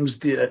Paradox games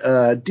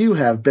do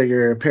have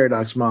bigger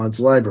Paradox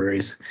Mods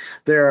libraries.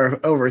 There are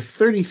over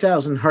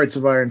 30,000 Hearts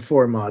of Iron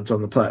 4 mods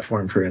on the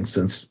platform, for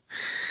instance.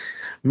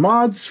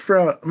 Mod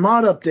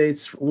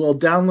updates will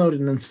download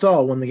and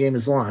install when the game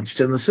is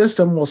launched, and the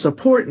system will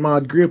support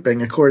mod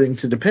grouping according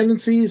to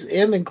dependencies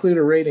and include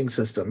a rating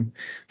system.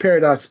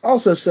 Paradox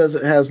also says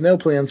it has no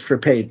plans for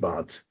paid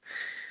mods.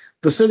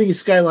 The City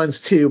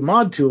Skylines 2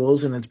 mod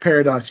tools and its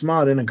Paradox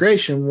mod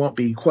integration won't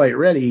be quite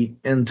ready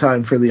in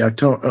time for the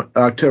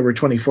October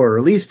 24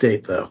 release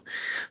date, though.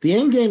 The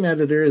in-game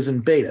editor is in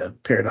beta,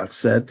 Paradox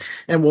said,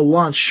 and will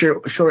launch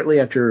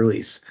shortly after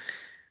release.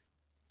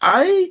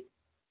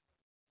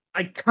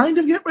 I kind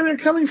of get where they're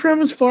coming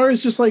from as far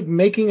as just like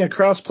making a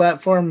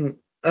cross-platform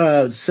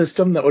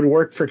system that would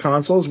work for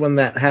consoles when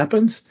that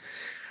happens.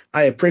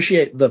 I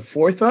appreciate the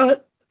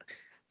forethought.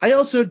 I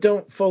also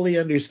don't fully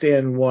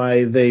understand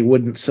why they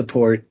wouldn't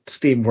support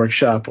Steam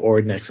Workshop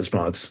or Nexus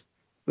mods.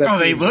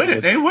 They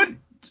would. They would.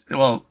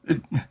 Well,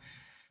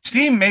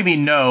 Steam maybe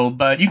no,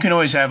 but you can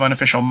always have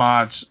unofficial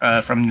mods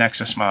from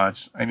Nexus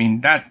mods. I mean,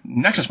 that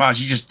Nexus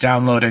mods you just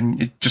download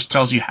and it just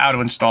tells you how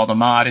to install the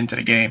mod into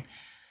the game.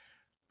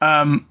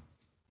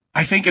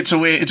 I think it's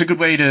a good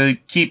way to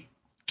keep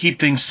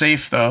things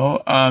safe,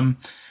 though. The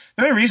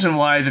only reason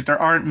why that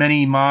there aren't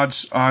many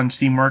mods on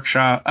Steam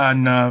Workshop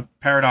on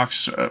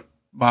Paradox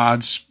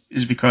mods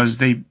is because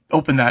they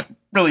opened that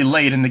really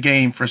late in the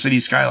game for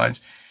City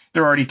Skylines.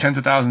 There are already tens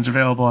of thousands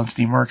available on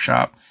Steam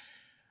Workshop.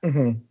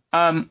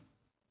 Mm-hmm.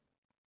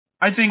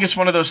 I think it's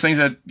one of those things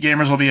that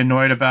gamers will be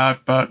annoyed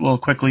about, but will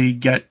quickly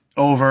get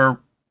over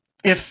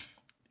if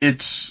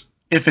it's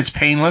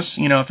painless,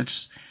 if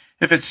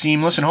it's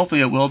seamless, and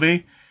hopefully it will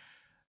be.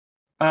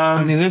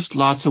 I mean, there's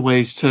lots of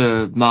ways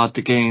to mod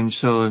the game.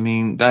 So, I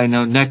mean, I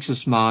know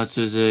Nexus Mods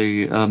is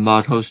a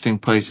mod hosting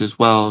place as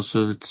well.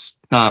 So it's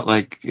not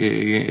like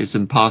it's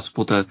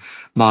impossible to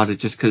mod it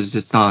just because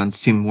it's not on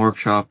Steam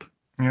Workshop.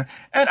 Yeah,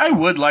 and I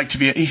would like to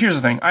be. Here's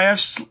the thing: I have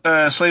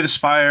Slay the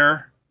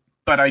Spire,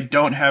 but I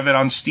don't have it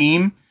on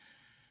Steam,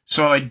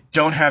 so I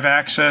don't have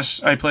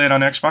access. I play it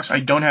on Xbox.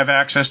 I don't have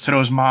access to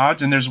those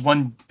mods, and there's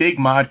one big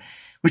mod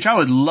which I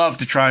would love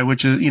to try,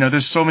 which is,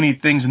 there's so many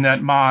things in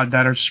that mod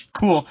that are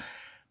cool.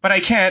 But I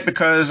can't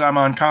because I'm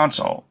on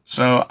console.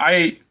 So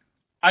I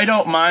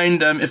don't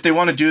mind if they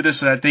want to do this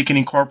so that they can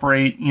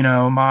incorporate,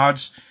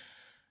 mods.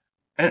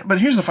 But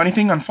here's the funny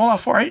thing. On Fallout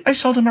 4, I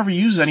seldom ever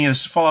use any of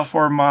this Fallout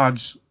 4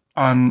 mods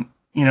on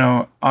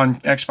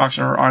Xbox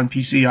or on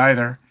PC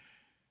either.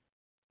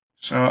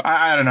 So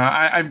I don't know.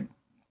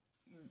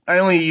 I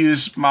only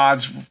use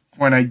mods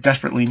when I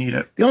desperately need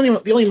it. The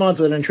only mods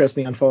that interest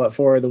me on Fallout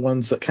 4 are the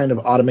ones that kind of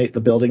automate the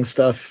building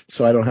stuff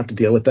so I don't have to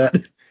deal with that.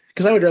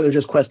 Because I would rather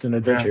just quest and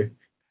adventure. Yeah.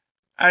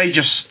 I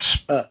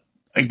just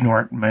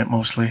ignore it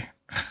mostly.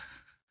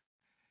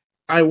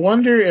 I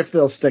wonder if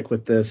they'll stick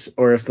with this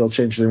or if they'll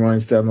change their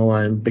minds down the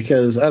line,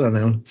 because, I don't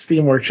know,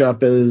 Steam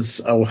Workshop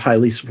is a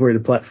highly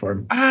supported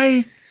platform.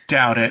 I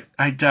doubt it.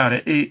 I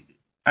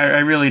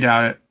really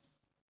doubt it.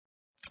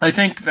 I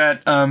think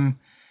that the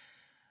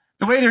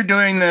way they're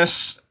doing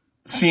this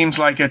seems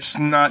like it's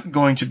not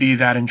going to be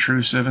that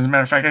intrusive. As a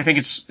matter of fact, I think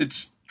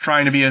it's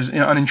trying to be as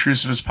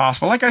unintrusive as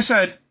possible. Like I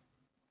said,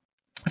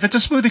 if it's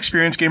a smooth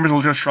experience, gamers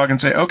will just shrug and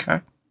say,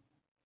 okay.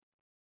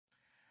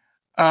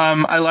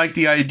 I like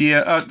the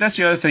idea. That's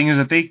the other thing, is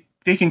that they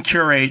can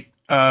curate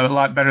a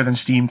lot better than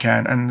Steam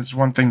can. And it's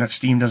one thing that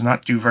Steam does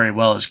not do very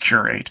well is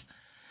curate.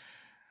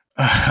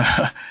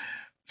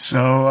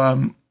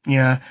 So,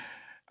 yeah.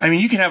 I mean,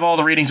 you can have all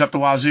the ratings up the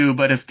wazoo,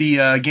 but if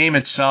the game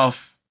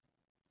itself,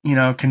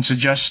 can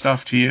suggest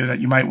stuff to you that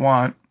you might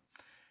want,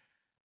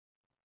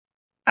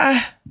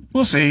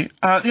 we'll see.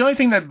 The only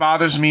thing that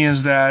bothers me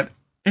is that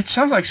it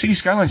sounds like City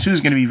Skylines 2 is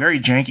going to be very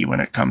janky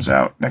when it comes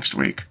out next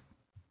week.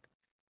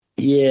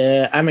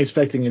 Yeah, I'm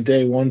expecting a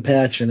day 1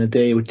 patch and a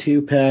day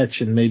 2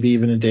 patch and maybe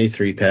even a day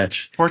 3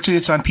 patch. Fortunately,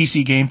 it's on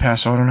PC Game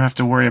Pass, so I don't have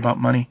to worry about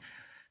money.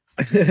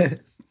 I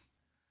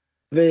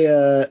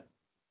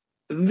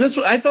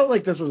felt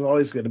like this was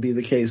always going to be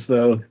the case,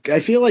 though. I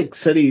feel like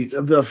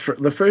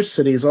the first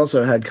Cities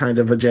also had kind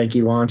of a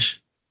janky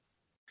launch.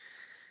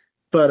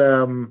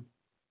 But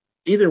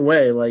either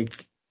way,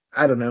 like,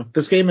 I don't know.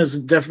 This game is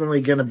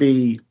definitely going to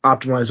be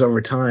optimized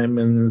over time,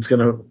 and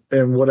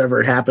and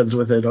whatever happens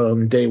with it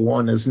on day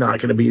 1 is not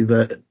going to be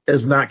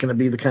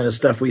the kind of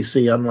stuff we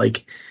see on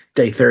like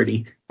day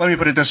 30. Let me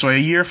put it this way: a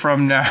year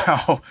from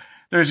now,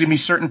 there's going to be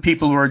certain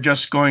people who are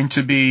just going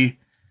to be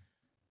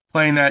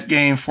playing that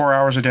game 4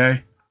 hours a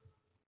day.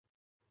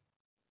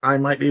 I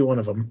might be one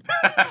of them.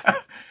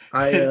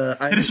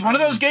 It is one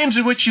of those games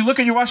in which you look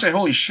at your watch and say,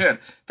 "Holy shit,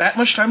 that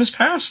much time has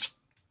passed."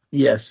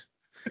 Yes.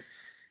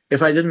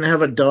 If I didn't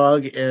have a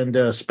dog and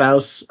a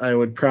spouse, I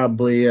would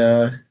probably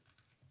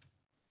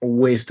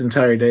waste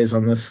entire days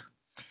on this.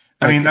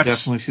 I mean, that's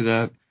definitely see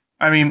that.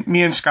 I mean,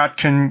 me and Scott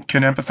can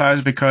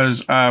empathize,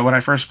 because when I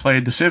first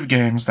played the Civ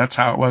games, that's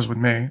how it was with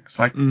me. It's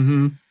like,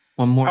 one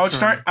more. I would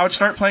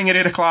start playing at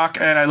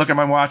 8:00, and I look at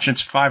my watch, and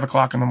it's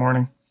 5:00 in the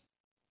morning.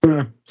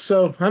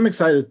 So I'm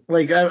excited.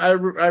 Like, I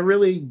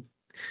really,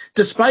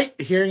 despite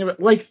hearing about,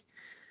 like,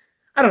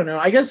 I don't know.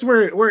 I guess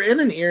we're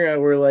in an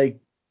era where, like,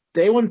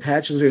 day 1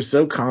 patches are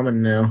so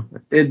common now.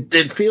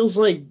 It feels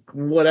like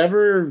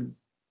whatever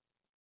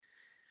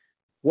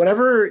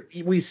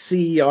we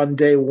see on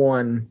day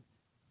 1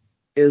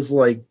 is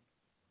like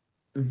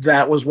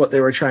that was what they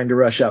were trying to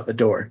rush out the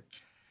door.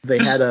 They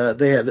had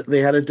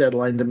a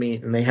deadline to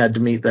meet, and they had to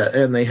meet that,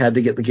 and they had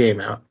to get the game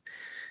out.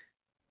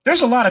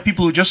 There's a lot of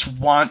people who just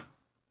want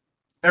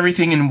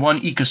everything in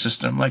one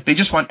ecosystem. Like, they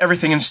just want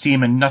everything in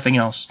Steam and nothing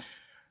else.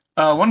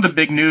 One of the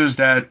big news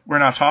that we're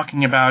not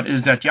talking about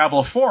is that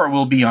Diablo 4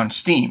 will be on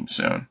Steam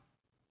soon.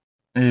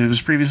 It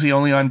was previously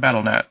only on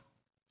Battle.net.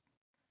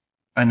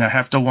 And I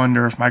have to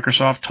wonder if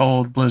Microsoft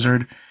told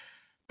Blizzard,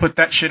 put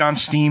that shit on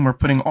Steam, we're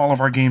putting all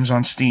of our games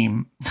on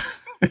Steam.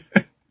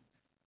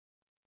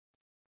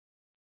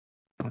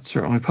 That's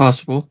certainly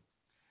possible.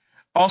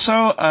 Also,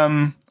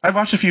 I've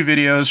watched a few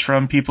videos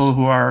from people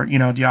who are,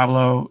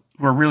 Diablo,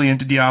 who are really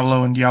into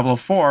Diablo and Diablo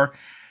 4.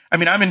 I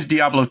mean, I'm into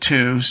Diablo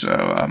 2,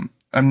 so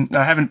I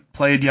haven't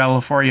played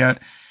Diablo 4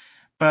 yet,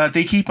 but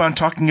they keep on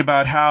talking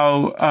about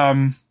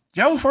how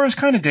Diablo 4 is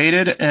kind of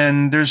dated,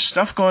 and there's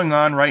stuff going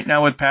on right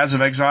now with Paths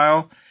of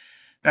Exile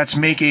that's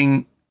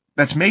making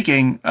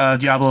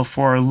Diablo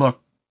 4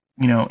 look,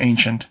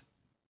 ancient.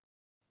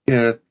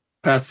 Yeah,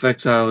 Paths of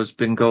Exile has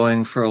been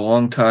going for a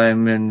long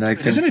time, and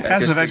Isn't it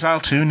Paths of Exile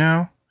 2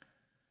 now?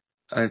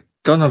 I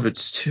don't know if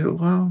it's 2.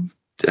 Well,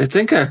 I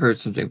think I heard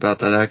something about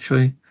that,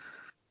 actually.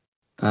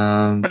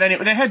 But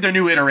anyway, they had their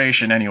new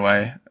iteration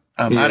anyway.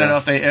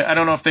 I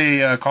don't know if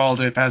they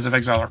called it Paths of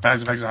Exile or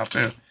Paths of Exile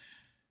 2.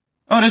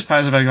 Oh, it is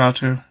Paths of Exile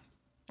 2.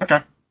 Okay.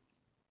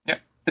 Yeah,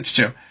 it's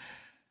 2.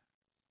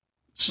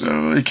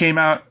 So it came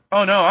out.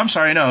 Oh no, I'm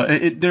sorry. No,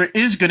 there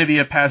is going to be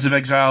a Paths of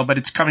Exile, but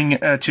it's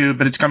coming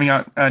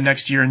out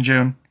next year in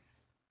June.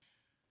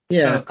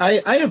 Yeah,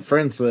 I have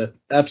friends that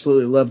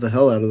absolutely love the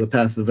hell out of the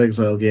Path of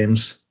Exile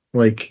games.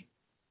 Like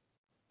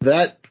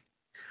that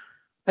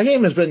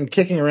game has been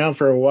kicking around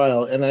for a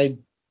while, and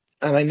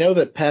I know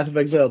that Path of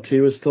Exile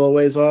 2 is still a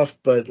ways off,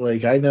 but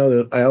like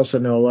I also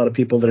know a lot of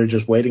people that are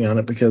just waiting on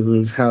it because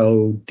of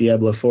how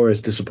Diablo 4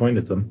 has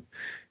disappointed them.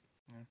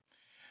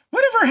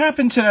 Whatever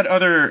happened to that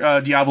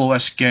other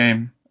Diablo-esque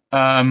game?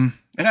 It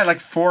had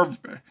like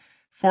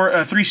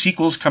three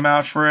sequels come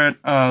out for it.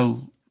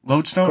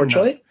 Lodestone?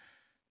 Torchlight? No.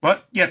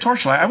 What? Yeah,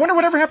 Torchlight. I wonder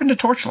whatever happened to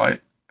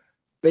Torchlight.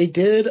 They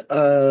did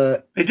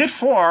 4,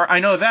 I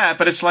know that,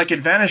 but it's like it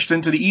vanished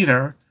into the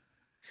ether.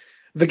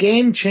 The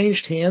game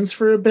changed hands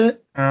for a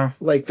bit.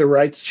 Like the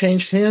rights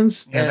changed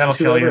hands, yeah, and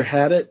whoever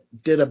had it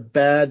did a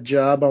bad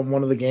job on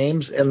one of the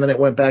games, and then it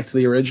went back to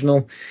the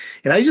original.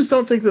 And I just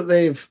don't think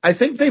that I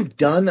think they've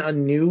done a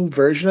new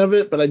version of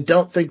it, but I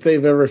don't think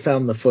they've ever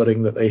found the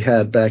footing that they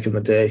had back in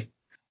the day.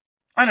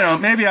 I don't know.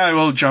 Maybe I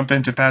will jump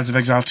into Paths of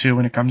Exile 2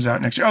 when it comes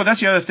out next year. Oh, that's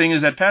the other thing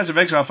is that Paths of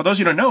Exile, for those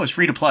who don't know, is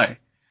free to play.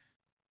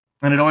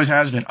 And it always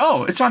has been.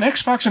 Oh, it's on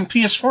Xbox and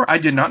PS4. I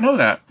did not know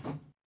that.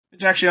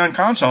 It's actually on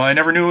console. I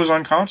never knew it was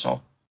on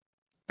console.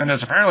 And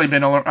it's apparently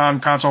been on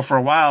console for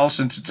a while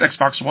since it's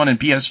Xbox One and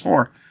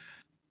PS4.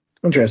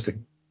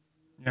 Interesting.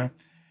 Yeah.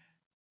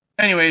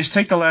 Anyways,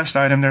 take the last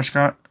item there,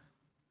 Scott.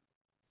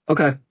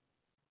 Okay.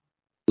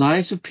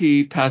 Lies of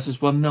P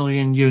passes 1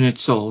 million units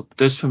sold.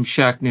 This from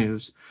Shack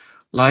News.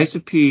 Lies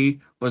of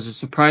P was a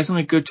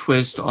surprisingly good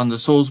twist on the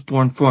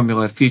Soulsborne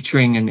formula,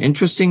 featuring an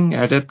interesting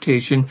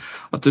adaptation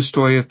of the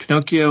story of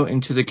Pinocchio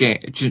into the game.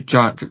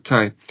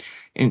 Let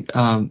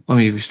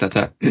me restart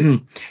that.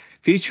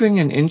 Featuring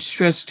an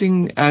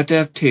interesting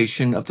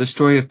adaptation of the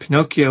story of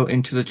Pinocchio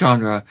into the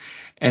genre,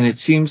 and it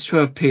seems to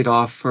have paid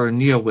off for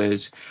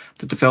NeoWiz.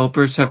 The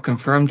developers have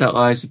confirmed that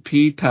Lies of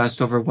P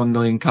passed over 1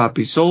 million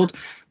copies sold,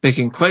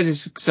 making quite a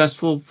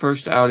successful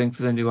first outing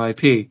for the new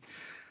IP.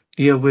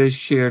 NeoWiz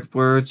shared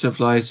words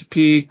of Lies of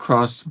P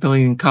crossed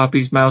million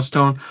copies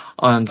milestone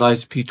on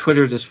Lies of P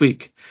Twitter this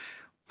week.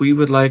 We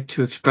would like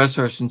to express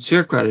our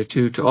sincere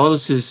gratitude to all the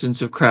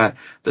citizens of Krat.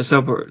 The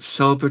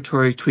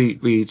celebratory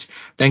tweet reads,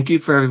 "Thank you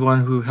for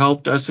everyone who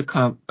helped us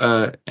and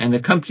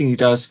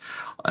accompanied us,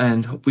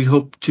 and we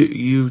hope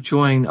you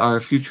join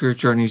our future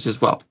journeys as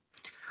well."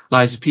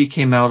 Lies of P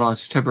came out on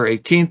September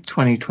 18th,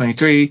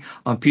 2023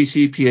 on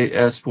PC,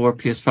 PS4,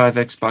 PS5,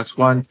 Xbox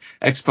One,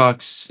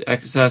 Xbox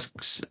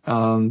XS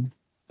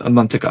a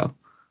month ago.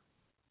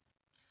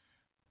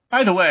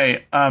 By the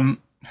way, I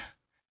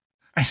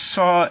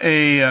saw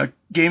a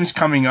games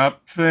coming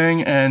up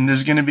thing, and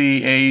there's going to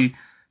be a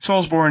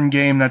Soulsborne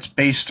game that's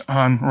based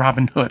on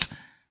Robin Hood.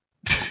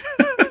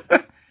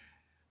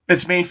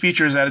 Its main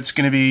feature is that it's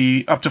going to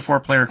be up to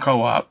 4-player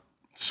co-op.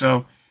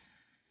 So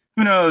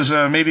who knows?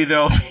 Maybe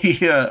there'll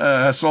be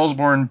a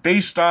Soulsborne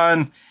based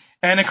on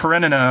Anna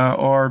Karenina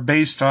or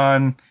based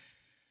on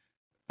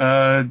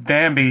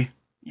Bambi.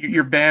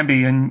 You're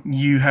Bambi, and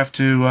you have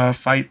to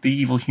fight the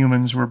evil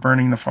humans who are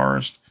burning the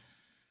forest.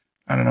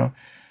 I don't know.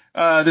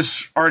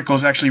 This article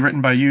is actually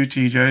written by you,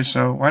 TJ,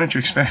 so why don't you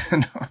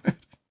expand on it?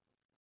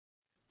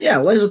 Yeah,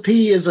 Lies of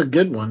P is a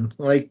good one.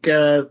 Like,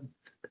 I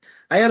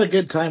had a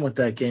good time with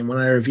that game when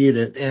I reviewed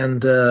it,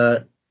 and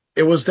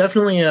it was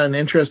definitely an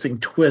interesting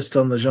twist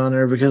on the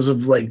genre because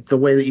of like the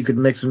way that you could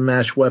mix and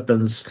match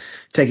weapons,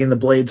 taking the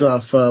blades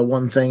off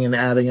one thing and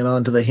adding it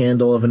onto the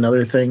handle of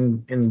another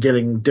thing and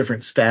getting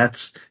different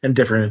stats and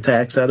different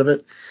attacks out of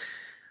it.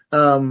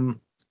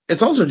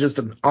 It's also just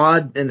an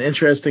odd and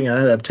interesting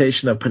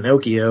adaptation of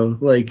Pinocchio.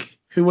 Like,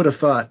 who would have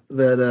thought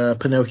that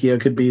Pinocchio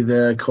could be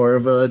the core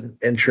of an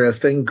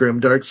interesting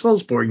grimdark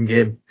Soulsborne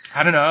game?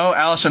 I don't know.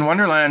 Alice in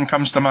Wonderland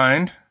comes to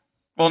mind.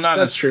 Well,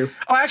 That's true.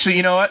 Oh, actually,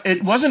 you know what?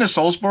 It wasn't a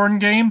Soulsborne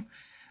game,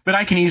 but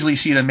I can easily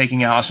see them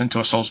making Alice into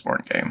a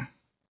Soulsborne game.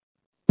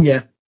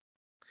 Yeah.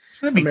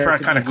 That'd be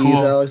kind of cool.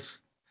 Alice.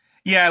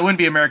 Yeah, it wouldn't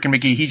be American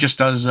McGee. He just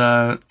does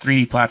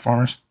 3D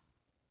platformers.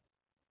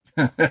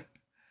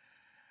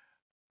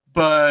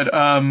 But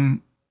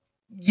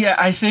yeah,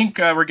 I think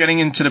we're getting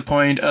into the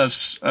point of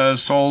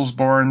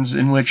Soulsbornes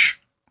in which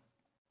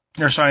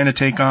they're starting to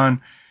take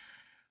on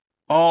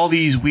all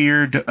these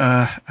weird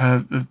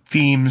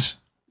themes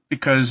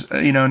because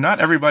not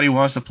everybody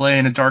wants to play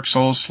in a Dark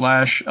Souls /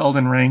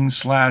 Elden Ring /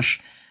 that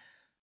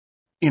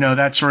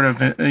sort of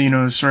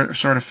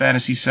sort of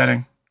fantasy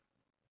setting.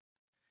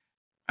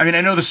 I mean,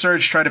 I know the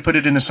Surge tried to put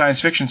it in a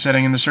science fiction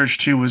setting, and the Surge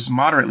 2 was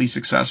moderately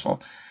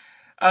successful.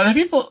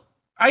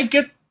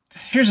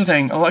 Here's the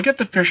thing. I get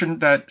the impression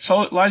that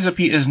Lies of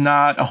P is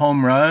not a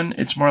home run.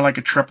 It's more like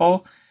a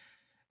triple.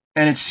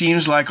 And it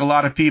seems like a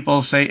lot of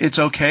people say it's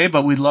okay,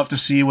 but we'd love to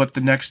see what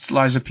the next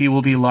Lies of P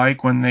will be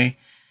like when they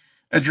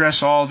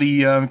address all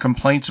the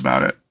complaints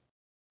about it.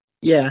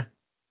 Yeah.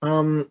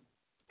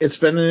 it's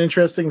been an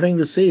interesting thing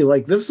to see.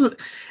 Like and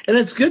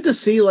it's good to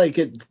see like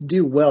it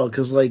do well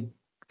because like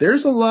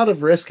there's a lot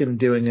of risk in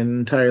doing an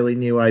entirely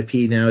new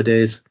IP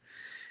nowadays,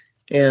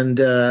 and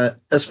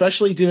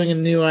especially doing a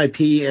new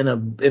IP in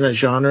a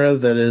genre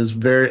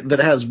that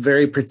has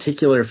very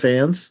particular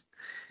fans.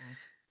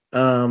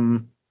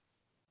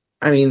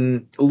 I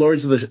mean,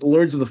 Lords of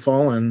the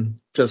Fallen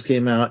just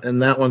came out,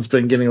 and that one's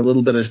been getting a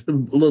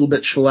little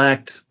bit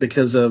shellacked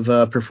because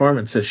of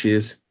performance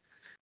issues.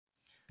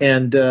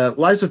 And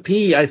Lies of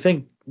P, I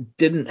think,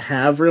 didn't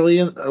have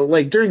really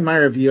like during my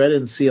review, I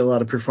didn't see a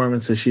lot of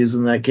performance issues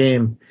in that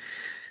game.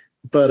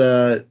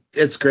 But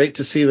it's great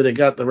to see that it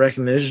got the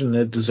recognition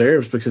it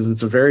deserves because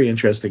it's a very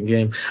interesting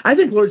game. I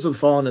think Lords of the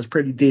Fallen is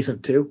pretty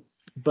decent too.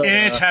 But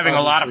it's having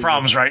a lot of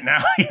problems right now.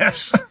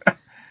 Yes.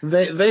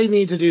 They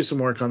need to do some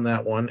work on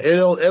that one.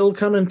 It'll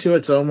come into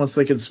its own once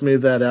they can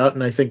smooth that out,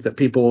 and I think that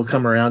people will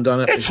come around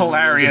on it. It's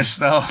hilarious,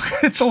 though.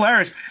 It's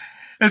hilarious.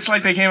 It's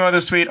like they came out with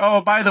this tweet,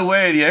 oh, by the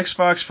way, the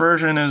Xbox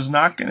version is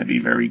not going to be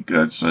very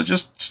good, so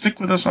just stick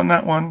with us on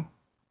that one.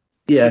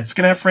 Yeah. It's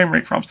going to have frame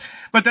rate problems.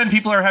 But then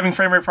people are having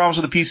frame rate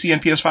problems with the PC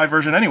and PS5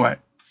 version anyway.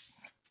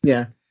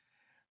 Yeah.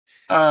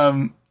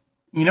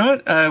 You know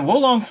what?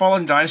 Wolong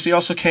Fallen Dynasty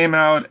also came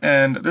out,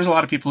 and there's a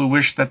lot of people who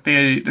wish that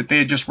they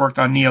had just worked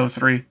on Neo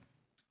 3.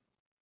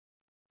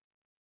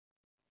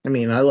 I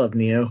mean, I love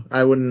Neo.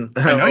 I wouldn't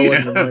have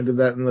minded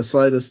that in the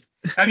slightest.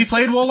 Have you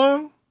played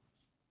Wolong?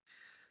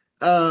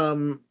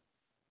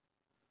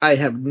 I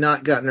have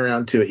not gotten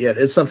around to it yet.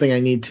 It's something I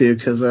need to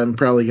because I'm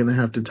probably going to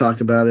have to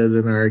talk about it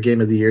in our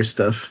Game of the Year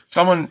stuff.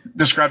 Someone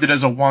described it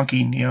as a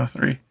wonky Neo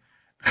 3.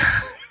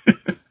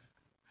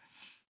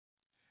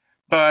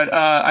 But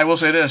I will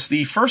say this.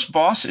 The first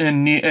boss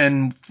in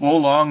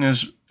Wolong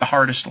is the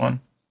hardest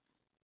one.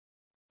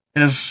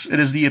 It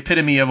is the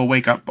epitome of a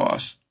wake-up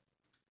boss.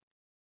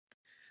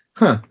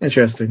 Huh,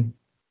 interesting.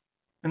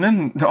 And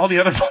then all the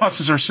other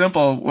bosses are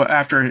simple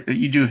after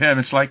you do him.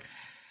 It's like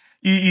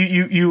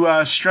you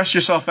stress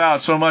yourself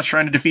out so much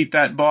trying to defeat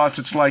that boss.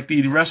 It's like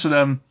the rest of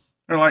them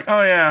are like,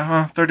 oh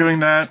yeah, they're doing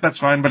that. That's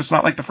fine, but it's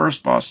not like the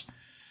first boss.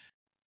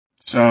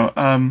 So,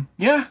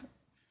 yeah.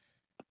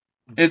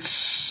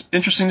 It's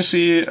interesting to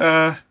see,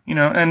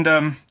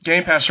 and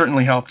Game Pass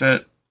certainly helped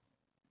it,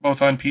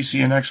 both on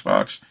PC and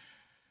Xbox.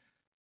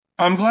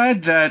 I'm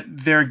glad that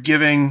they're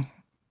giving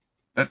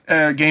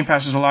that Game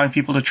Pass is allowing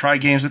people to try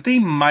games that they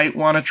might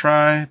want to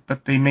try,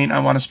 but they may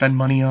not want to spend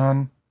money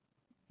on,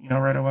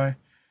 right away.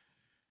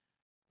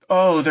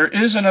 Oh, there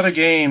is another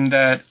game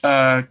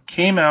that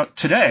came out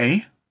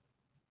today,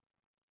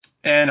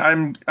 and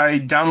I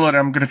downloaded.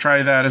 I'm going to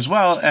try that as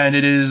well, and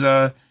it is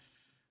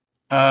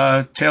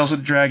Tales of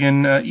the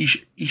Dragon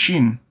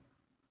Ishin,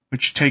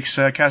 which takes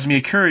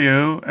Kazumi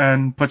Kiryu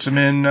and puts him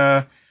in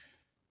the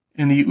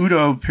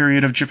Udo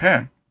period of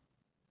Japan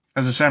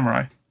as a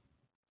samurai.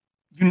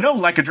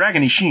 Like a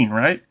Dragon Ishin,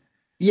 right?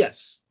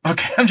 Yes.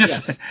 Okay,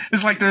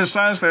 it's like there's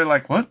signs there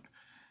like, what?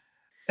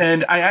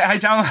 And I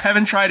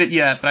haven't tried it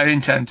yet, but I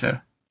intend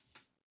to.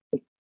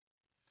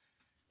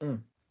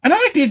 And I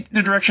like the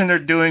direction they're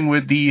doing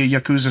with the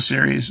Yakuza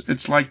series.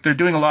 It's like they're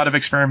doing a lot of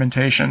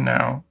experimentation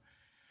now.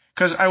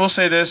 Because I will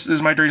say this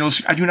is my dirty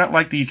little... I do not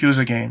like the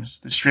Yakuza games,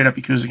 the straight-up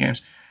Yakuza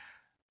games.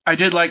 I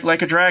did like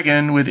a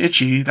Dragon with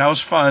Ichi. That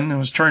was fun. It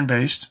was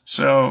turn-based.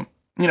 So,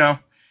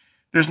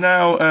 there's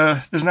now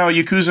a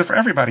Yakuza for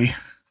everybody.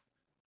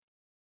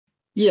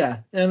 Yeah,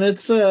 and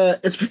it's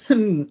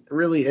been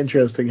really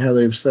interesting how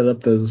they've set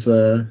up those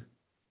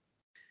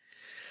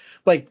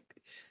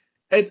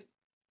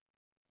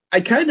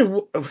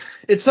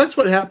it sucks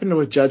what happened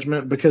with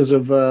Judgment because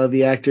of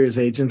the actor's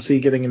agency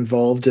getting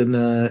involved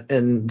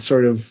and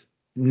sort of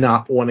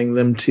not wanting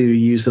them to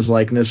use his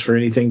likeness for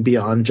anything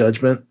beyond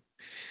Judgment.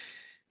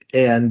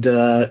 And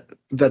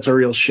that's a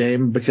real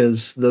shame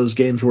because those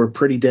games were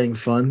pretty dang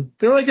fun.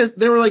 They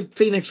were like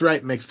Phoenix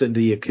Wright mixed into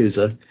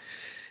Yakuza.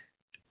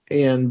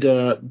 And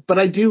but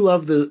I do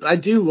love that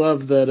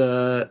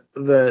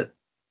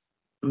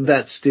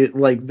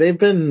they've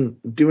been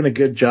doing a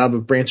good job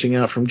of branching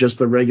out from just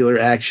the regular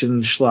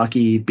action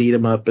schlocky beat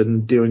 'em up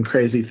and doing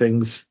crazy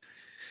things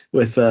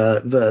with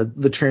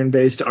the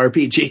turn-based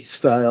RPG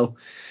style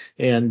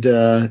and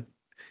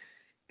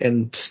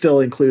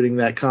still including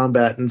that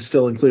combat and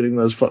still including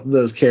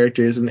those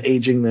characters and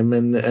aging them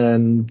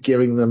and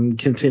giving them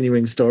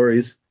continuing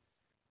stories.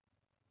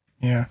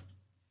 Yeah.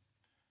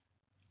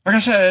 Like I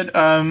said,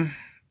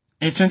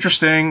 it's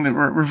interesting that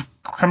we're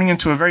coming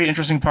into a very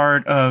interesting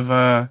part of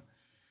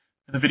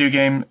the video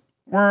game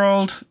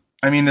world.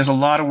 I mean, there's a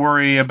lot of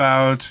worry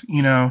about,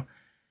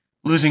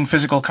 losing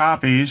physical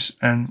copies,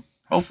 and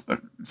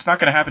it's not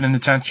going to happen in the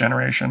 10th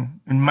generation.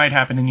 It might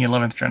happen in the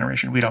 11th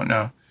generation. We don't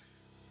know.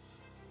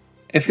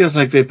 It feels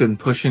like they've been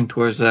pushing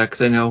towards that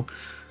because I know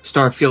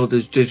Starfield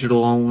is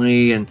digital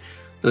only, and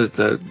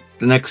the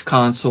next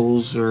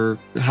consoles are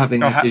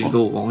having a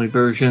digital only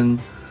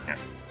version.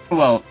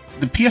 Well,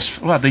 they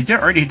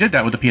already did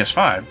that with the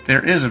PS5.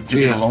 There is a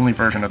digital only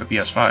version of the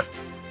PS5.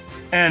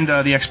 And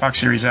the Xbox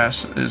Series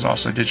S is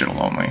also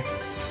digital only.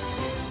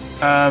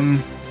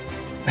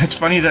 It's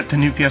funny that the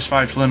new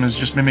PS5 Slim is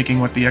just mimicking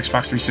what the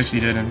Xbox 360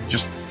 did and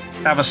just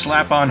have a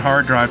slap-on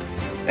hard drive.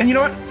 And you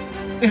know what?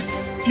 If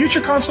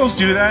future consoles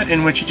do that,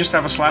 in which you just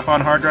have a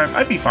slap-on hard drive,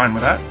 I'd be fine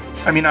with that.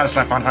 I mean, not a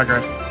slap-on hard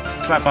drive,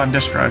 slap-on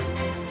disk drive.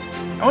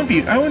 I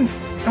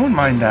wouldn't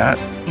mind that.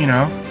 You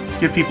know,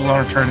 give people an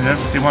alternative.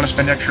 If they want to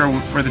spend extra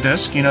for the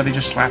disc, you know, they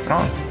just slap it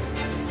on.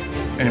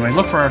 Anyway,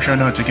 look for our show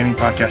notes at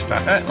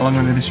gamingpodcast.net, along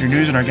with this year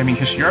news and our gaming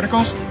history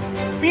articles.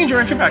 We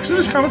enjoy feedback, so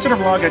just comment on our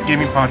blog at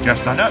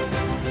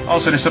gamingpodcast.net.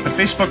 Also, hit us up at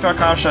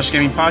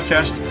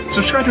facebook.com/gamingpodcast.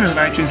 Subscribe to us on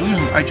iTunes. Leave us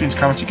some iTunes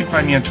comments. You can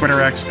find me on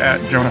Twitter X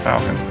at Jonah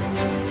Falcon.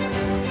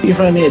 You can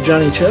find me at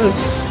Johnny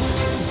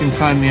Chugs. You can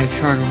find me at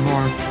Charter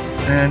Moore.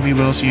 And we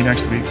will see you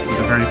next week with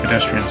a very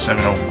pedestrian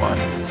 701.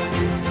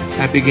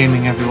 Happy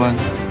gaming, everyone.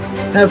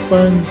 Have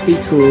fun, be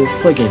cool,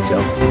 play Game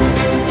Tale.